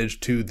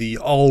advantage to the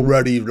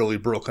already really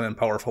broken and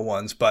powerful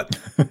ones. But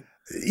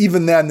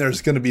even then,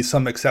 there's going to be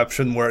some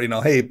exception where,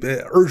 hey,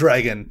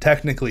 Ur-Dragon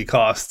technically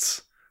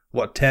costs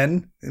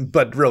 10,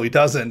 but really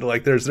doesn't.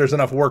 There's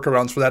enough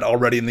workarounds for that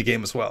already in the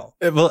game as well.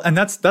 Well, and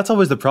that's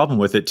always the problem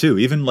with it too.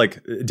 Even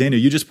Dana,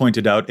 you just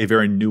pointed out a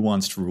very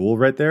nuanced rule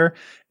right there.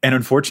 And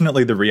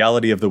unfortunately, the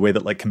reality of the way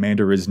that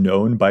Commander is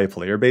known by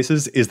player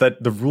bases is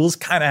that the rules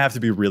kind of have to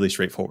be really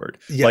straightforward.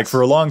 Yes.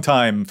 For a long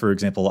time, for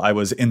example, I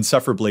was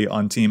insufferably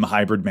on team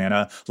hybrid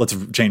mana. Let's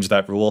change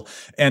that rule.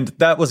 And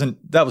that wasn't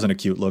a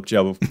cute look,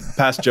 Joe.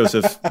 Pass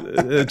Joseph.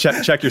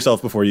 check yourself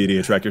before you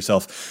EDH wreck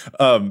yourself.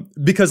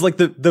 Because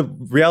the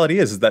reality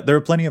is that there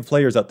are plenty of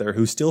players out there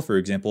who still, for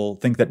example,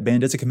 think that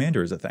banned as a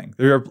commander is a thing.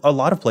 There are a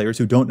lot of players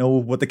who don't know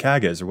what the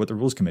CAG is or what the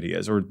rules committee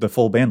is or the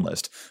full ban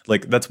list.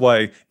 That's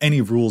why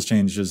any rules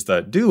changes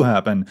that do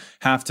happen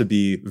have to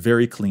be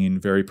very clean,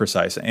 very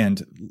precise,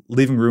 and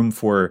leaving room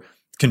for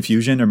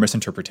confusion or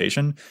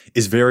misinterpretation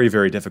is very,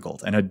 very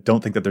difficult. And I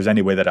don't think that there's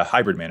any way that a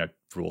hybrid mana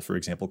rule, for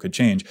example, could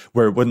change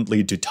where it wouldn't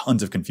lead to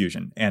tons of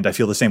confusion. And I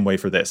feel the same way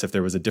for this. If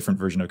there was a different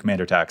version of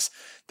commander tax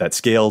that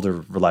scaled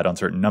or relied on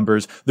certain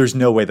numbers, there's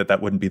no way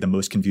that wouldn't be the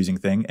most confusing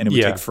thing. And it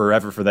would take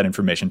forever for that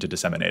information to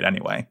disseminate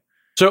anyway.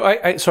 So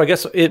I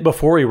guess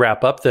before we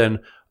wrap up then,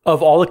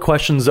 of all the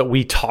questions that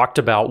we talked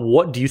about,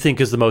 what do you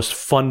think is the most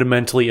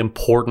fundamentally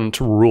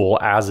important rule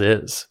as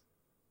is?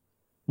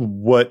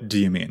 What do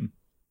you mean?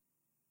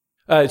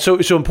 So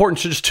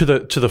important to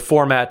the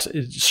format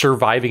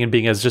surviving and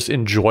being as just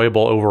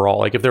enjoyable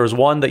overall. If there was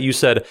one that you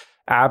said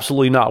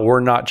absolutely not,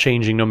 we're not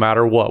changing no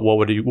matter what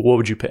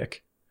would you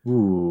pick?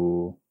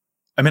 Ooh.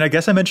 I mean, I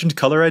guess I mentioned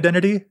color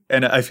identity,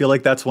 and I feel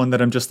like that's one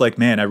that I'm just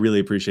man, I really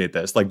appreciate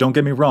this. Don't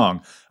get me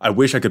wrong. I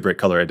wish I could break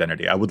color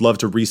identity. I would love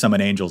to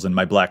resummon angels in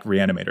my black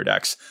reanimator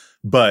decks,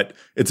 but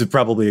it's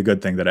probably a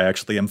good thing that I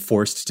actually am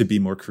forced to be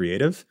more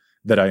creative,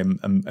 that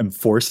I'm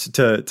forced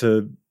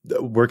to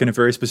work in a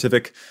very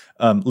specific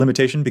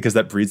limitation, because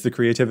that breeds the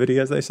creativity,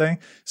 as they say.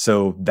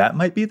 So that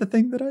might be the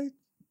thing that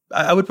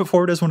I would put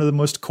forward as one of the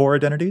most core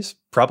identities,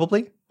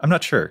 probably. I'm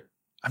not sure.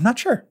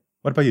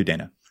 What about you,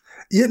 Dana?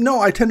 Yeah, no,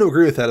 I tend to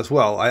agree with that as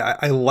well.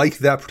 I like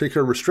that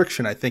particular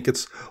restriction. I think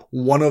it's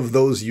one of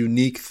those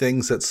unique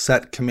things that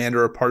set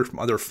Commander apart from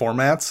other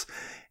formats.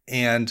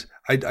 And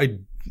I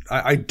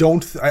I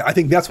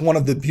think that's one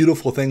of the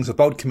beautiful things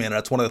about Commander.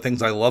 That's one of the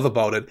things I love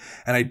about it.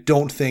 And I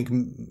don't think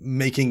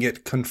making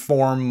it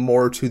conform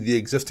more to the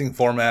existing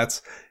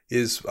formats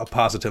is a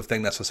positive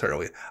thing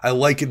necessarily. I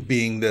like it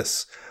being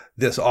this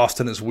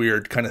Austin is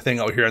weird kind of thing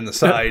out here on the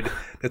side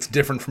that's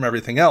different from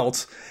everything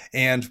else.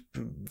 And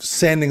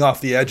sanding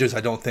off the edges, I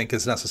don't think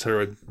is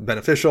necessarily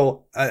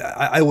beneficial.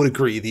 I would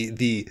agree.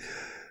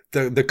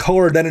 The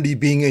color identity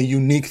being a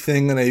unique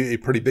thing and a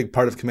pretty big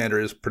part of Commander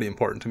is pretty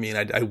important to me,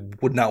 and I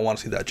would not want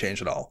to see that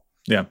change at all.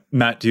 Yeah.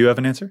 Matt, do you have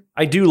an answer?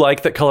 I do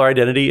like that color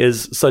identity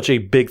is such a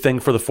big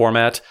thing for the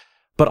format,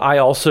 but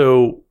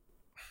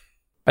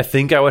I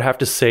think I would have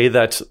to say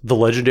that the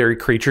legendary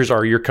creatures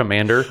are your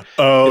commander.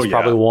 Oh, is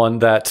probably one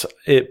that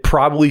it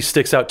probably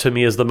sticks out to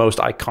me as the most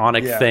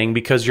iconic thing,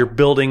 because you're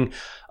building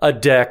a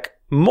deck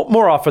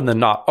more often than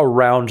not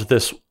around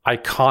this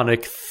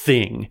iconic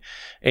thing,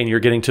 and you're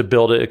getting to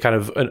build a kind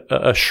of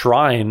a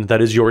shrine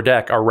that is your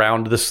deck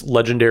around this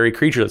legendary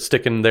creature that's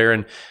sticking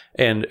there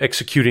and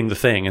executing the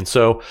thing. And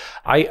so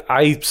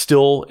I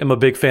still am a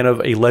big fan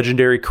of a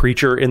legendary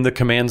creature in the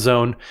command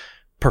zone,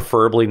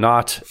 preferably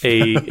not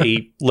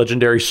a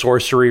legendary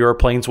sorcery or a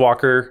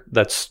planeswalker.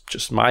 That's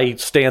just my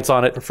stance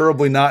on it.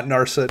 Preferably not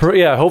Narset.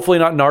 Hopefully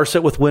not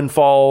Narset with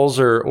windfalls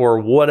or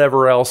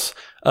whatever else.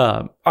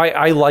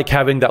 I like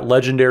having that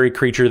legendary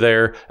creature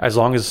there as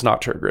long as it's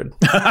not Tergrid.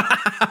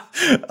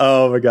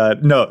 Oh my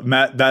God. No,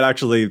 Matt, that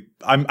actually,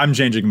 I'm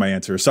changing my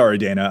answer. Sorry,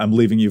 Dana. I'm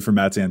leaving you for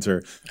Matt's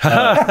answer.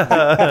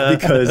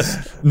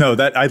 Because no,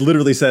 that I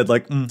literally said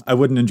I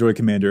wouldn't enjoy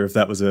Commander if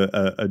that was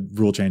a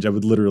rule change. I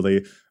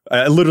literally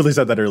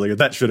said that earlier.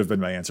 That should have been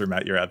my answer,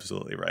 Matt. You're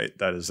absolutely right.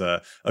 That is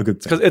a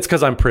good thing. It's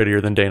because I'm prettier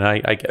than Dana. I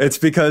get it. It's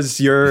because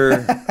you're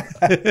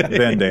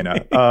Van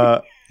Dana.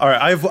 All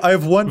right, I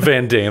have one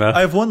Van Dana. I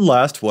have one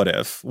last what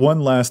if.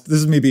 This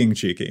is me being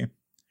cheeky.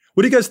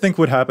 What do you guys think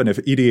would happen if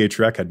EDH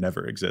Rec had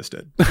never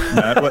existed?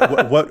 Matt,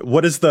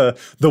 what is the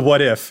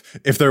what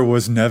if there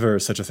was never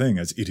such a thing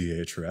as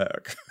EDH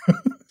Rec?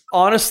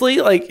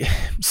 Honestly,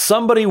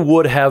 somebody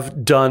would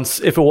have done,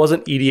 if it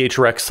wasn't EDH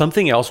Rec,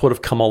 something else would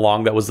have come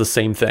along that was the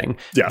same thing.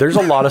 Yeah. There's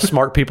a lot of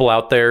smart people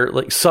out there.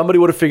 Somebody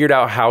would have figured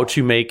out how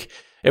to make,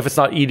 if it's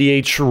not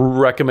EDH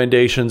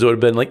recommendations, it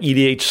would have been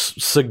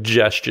EDH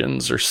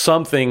suggestions or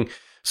something.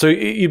 So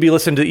you'd be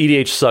listening to the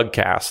EDH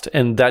Sugcast,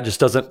 and that just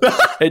doesn't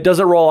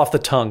roll off the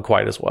tongue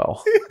quite as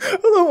well.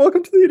 Hello,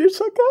 welcome to the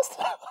EDH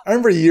Sugcast. I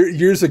remember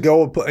years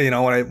ago,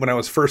 when I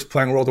was first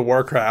playing World of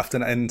Warcraft,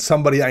 and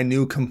somebody I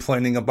knew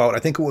complaining about, I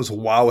think it was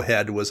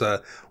Wowhead, was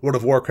a World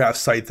of Warcraft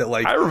site that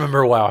I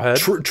remember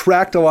Wowhead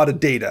tracked a lot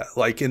of data,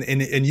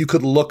 and you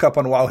could look up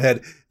on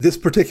Wowhead, this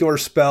particular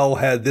spell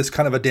had this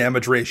kind of a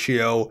damage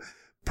ratio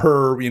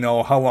per,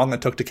 how long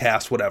it took to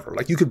cast, whatever.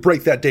 You could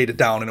break that data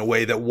down in a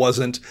way that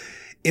wasn't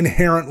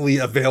inherently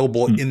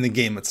available in the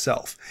game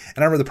itself.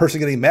 And I remember the person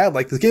getting mad,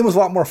 the game was a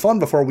lot more fun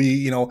before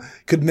we,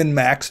 could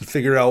min-max and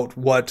figure out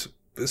what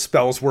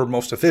spells were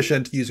most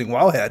efficient using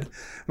Wowhead.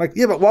 I'm like,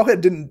 yeah, but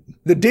Wowhead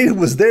the data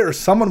was there.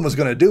 Someone was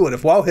going to do it.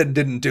 If Wowhead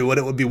didn't do it,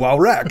 it would be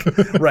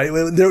WowRec, right?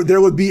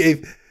 There would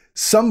be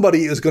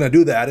somebody is going to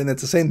do that. And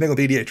it's the same thing with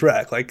EDH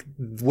Rec.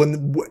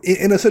 When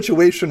in a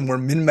situation where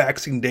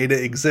min-maxing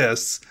data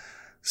exists,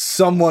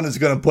 someone is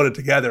going to put it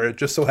together. It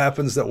just so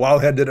happens that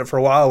Wowhead did it for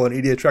a while and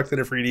EDH Rec did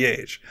it for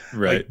EDH.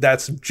 Right.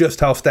 That's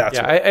just how stats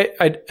work.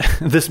 I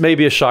this may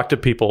be a shock to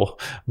people,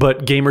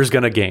 but gamers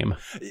gonna game.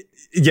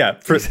 Yeah,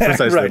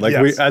 precisely. Right,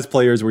 yes. We, as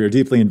players, we are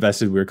deeply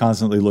invested. We're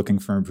constantly looking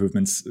for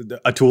improvements.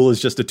 A tool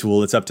is just a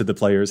tool. It's up to the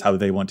players how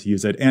they want to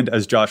use it. And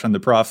as Josh and the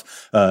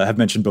Prof have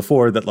mentioned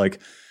before, that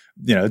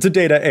it's a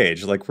data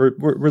age.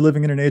 We're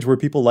living in an age where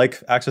people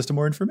like access to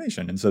more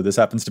information. And so this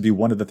happens to be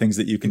one of the things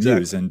that you can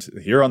use. And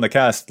here on the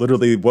cast,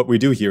 literally what we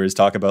do here is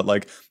talk about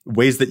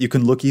ways that you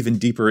can look even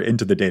deeper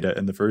into the data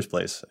in the first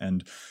place.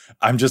 And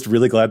I'm just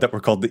really glad that we're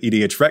called the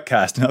EDH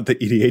Recast, not the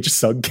EDH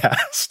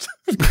Sugcast.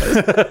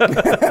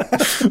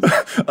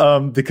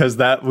 Because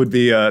that would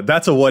be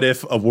that's a what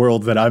if, a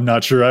world that I'm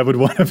not sure I would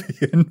want to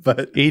be in.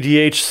 But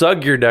EDH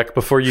Sug your deck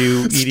before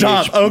you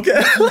stop.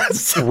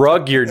 EDH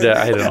rug your deck.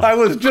 I don't know.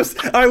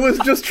 I was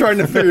just trying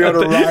to figure out a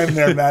rhyme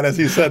there, Matt, as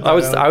you said.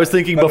 I was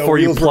thinking before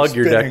you plug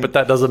your deck, but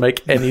that doesn't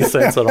make any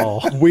sense at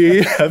all.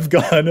 We have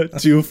gone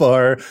too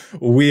far.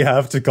 We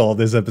have to call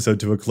this episode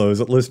to a close.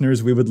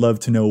 Listeners, we would love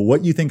to know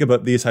what you think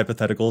about these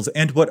hypotheticals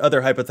and what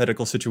other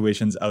hypothetical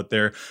situations out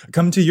there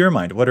come to your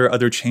mind. What are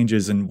other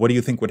changes, and what do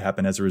you think would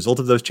happen as a result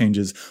of those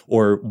changes,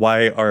 or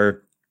why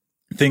are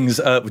things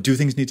do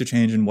things need to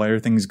change, and why are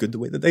things good the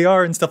way that they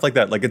are, and stuff like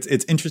that.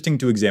 It's interesting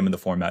to examine the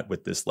format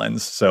with this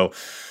lens. So,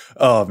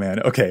 oh man,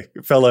 okay,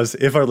 fellas,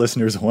 if our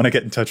listeners want to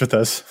get in touch with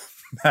us,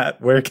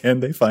 Matt, where can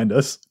they find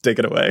us? Take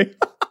it away.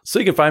 So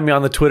you can find me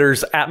on the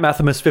Twitters at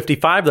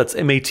Mathimus55. That's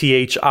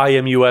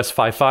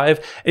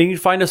MATHIMUS55. And you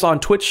can find us on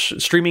Twitch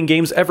streaming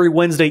games every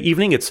Wednesday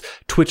evening. It's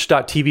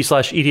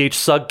twitch.tv/EDH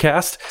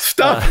Sugcast.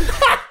 Stop.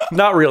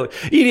 Not really.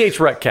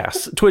 EDH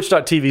Recast.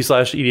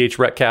 Twitch.tv/EDH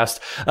Recast.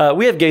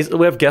 We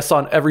have guests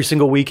on every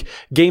single week.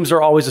 Games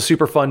are always a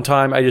super fun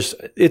time.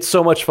 It's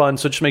so much fun.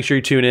 So just make sure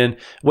you tune in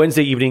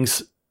Wednesday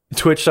evenings,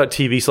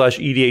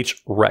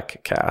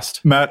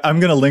 Twitch.tv/EDHRecCast. Matt, I'm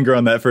going to linger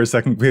on that for a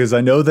second because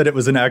I know that it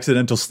was an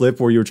accidental slip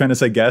where you were trying to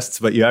say guests,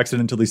 but you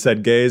accidentally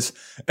said gays.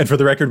 And for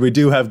the record, we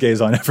do have gays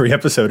on every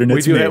episode, and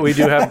We do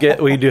have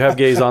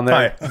gays on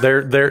there. Hi.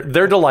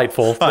 They're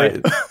delightful.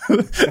 Hi.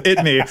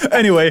 It me.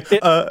 Anyway,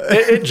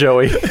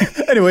 Joey.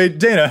 Anyway,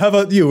 Dana, how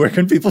about you? Where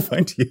can people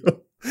find you?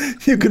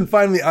 You can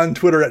find me on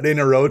Twitter at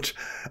Dana Roach.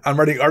 I'm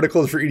writing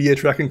articles for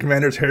EDH Rec and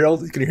Commander's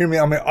Herald. You can hear me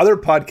on my other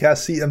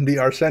podcast,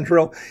 CMDR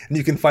Central, and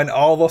you can find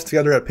all of us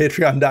together at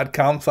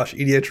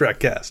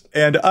patreon.com/EDHRecCast.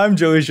 And I'm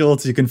Joey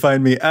Schultz. You can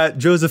find me at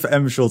Joseph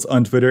M. Schultz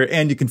on Twitter,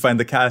 and you can find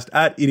the cast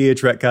at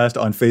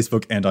EDHRecCast on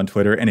Facebook and on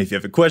Twitter. And if you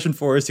have a question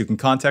for us, you can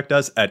contact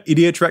us at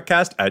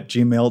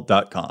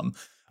EDHRecCast@gmail.com.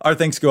 Our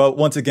thanks go out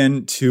once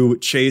again to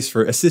Chase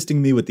for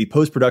assisting me with the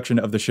post-production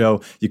of the show.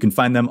 You can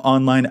find them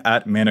online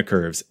at Mana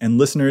Curves. And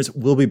listeners,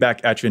 we'll be back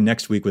at you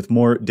next week with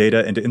more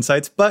data and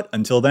insights. But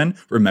until then,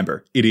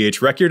 remember,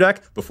 EDH wreck your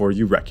deck before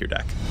you wreck your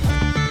deck.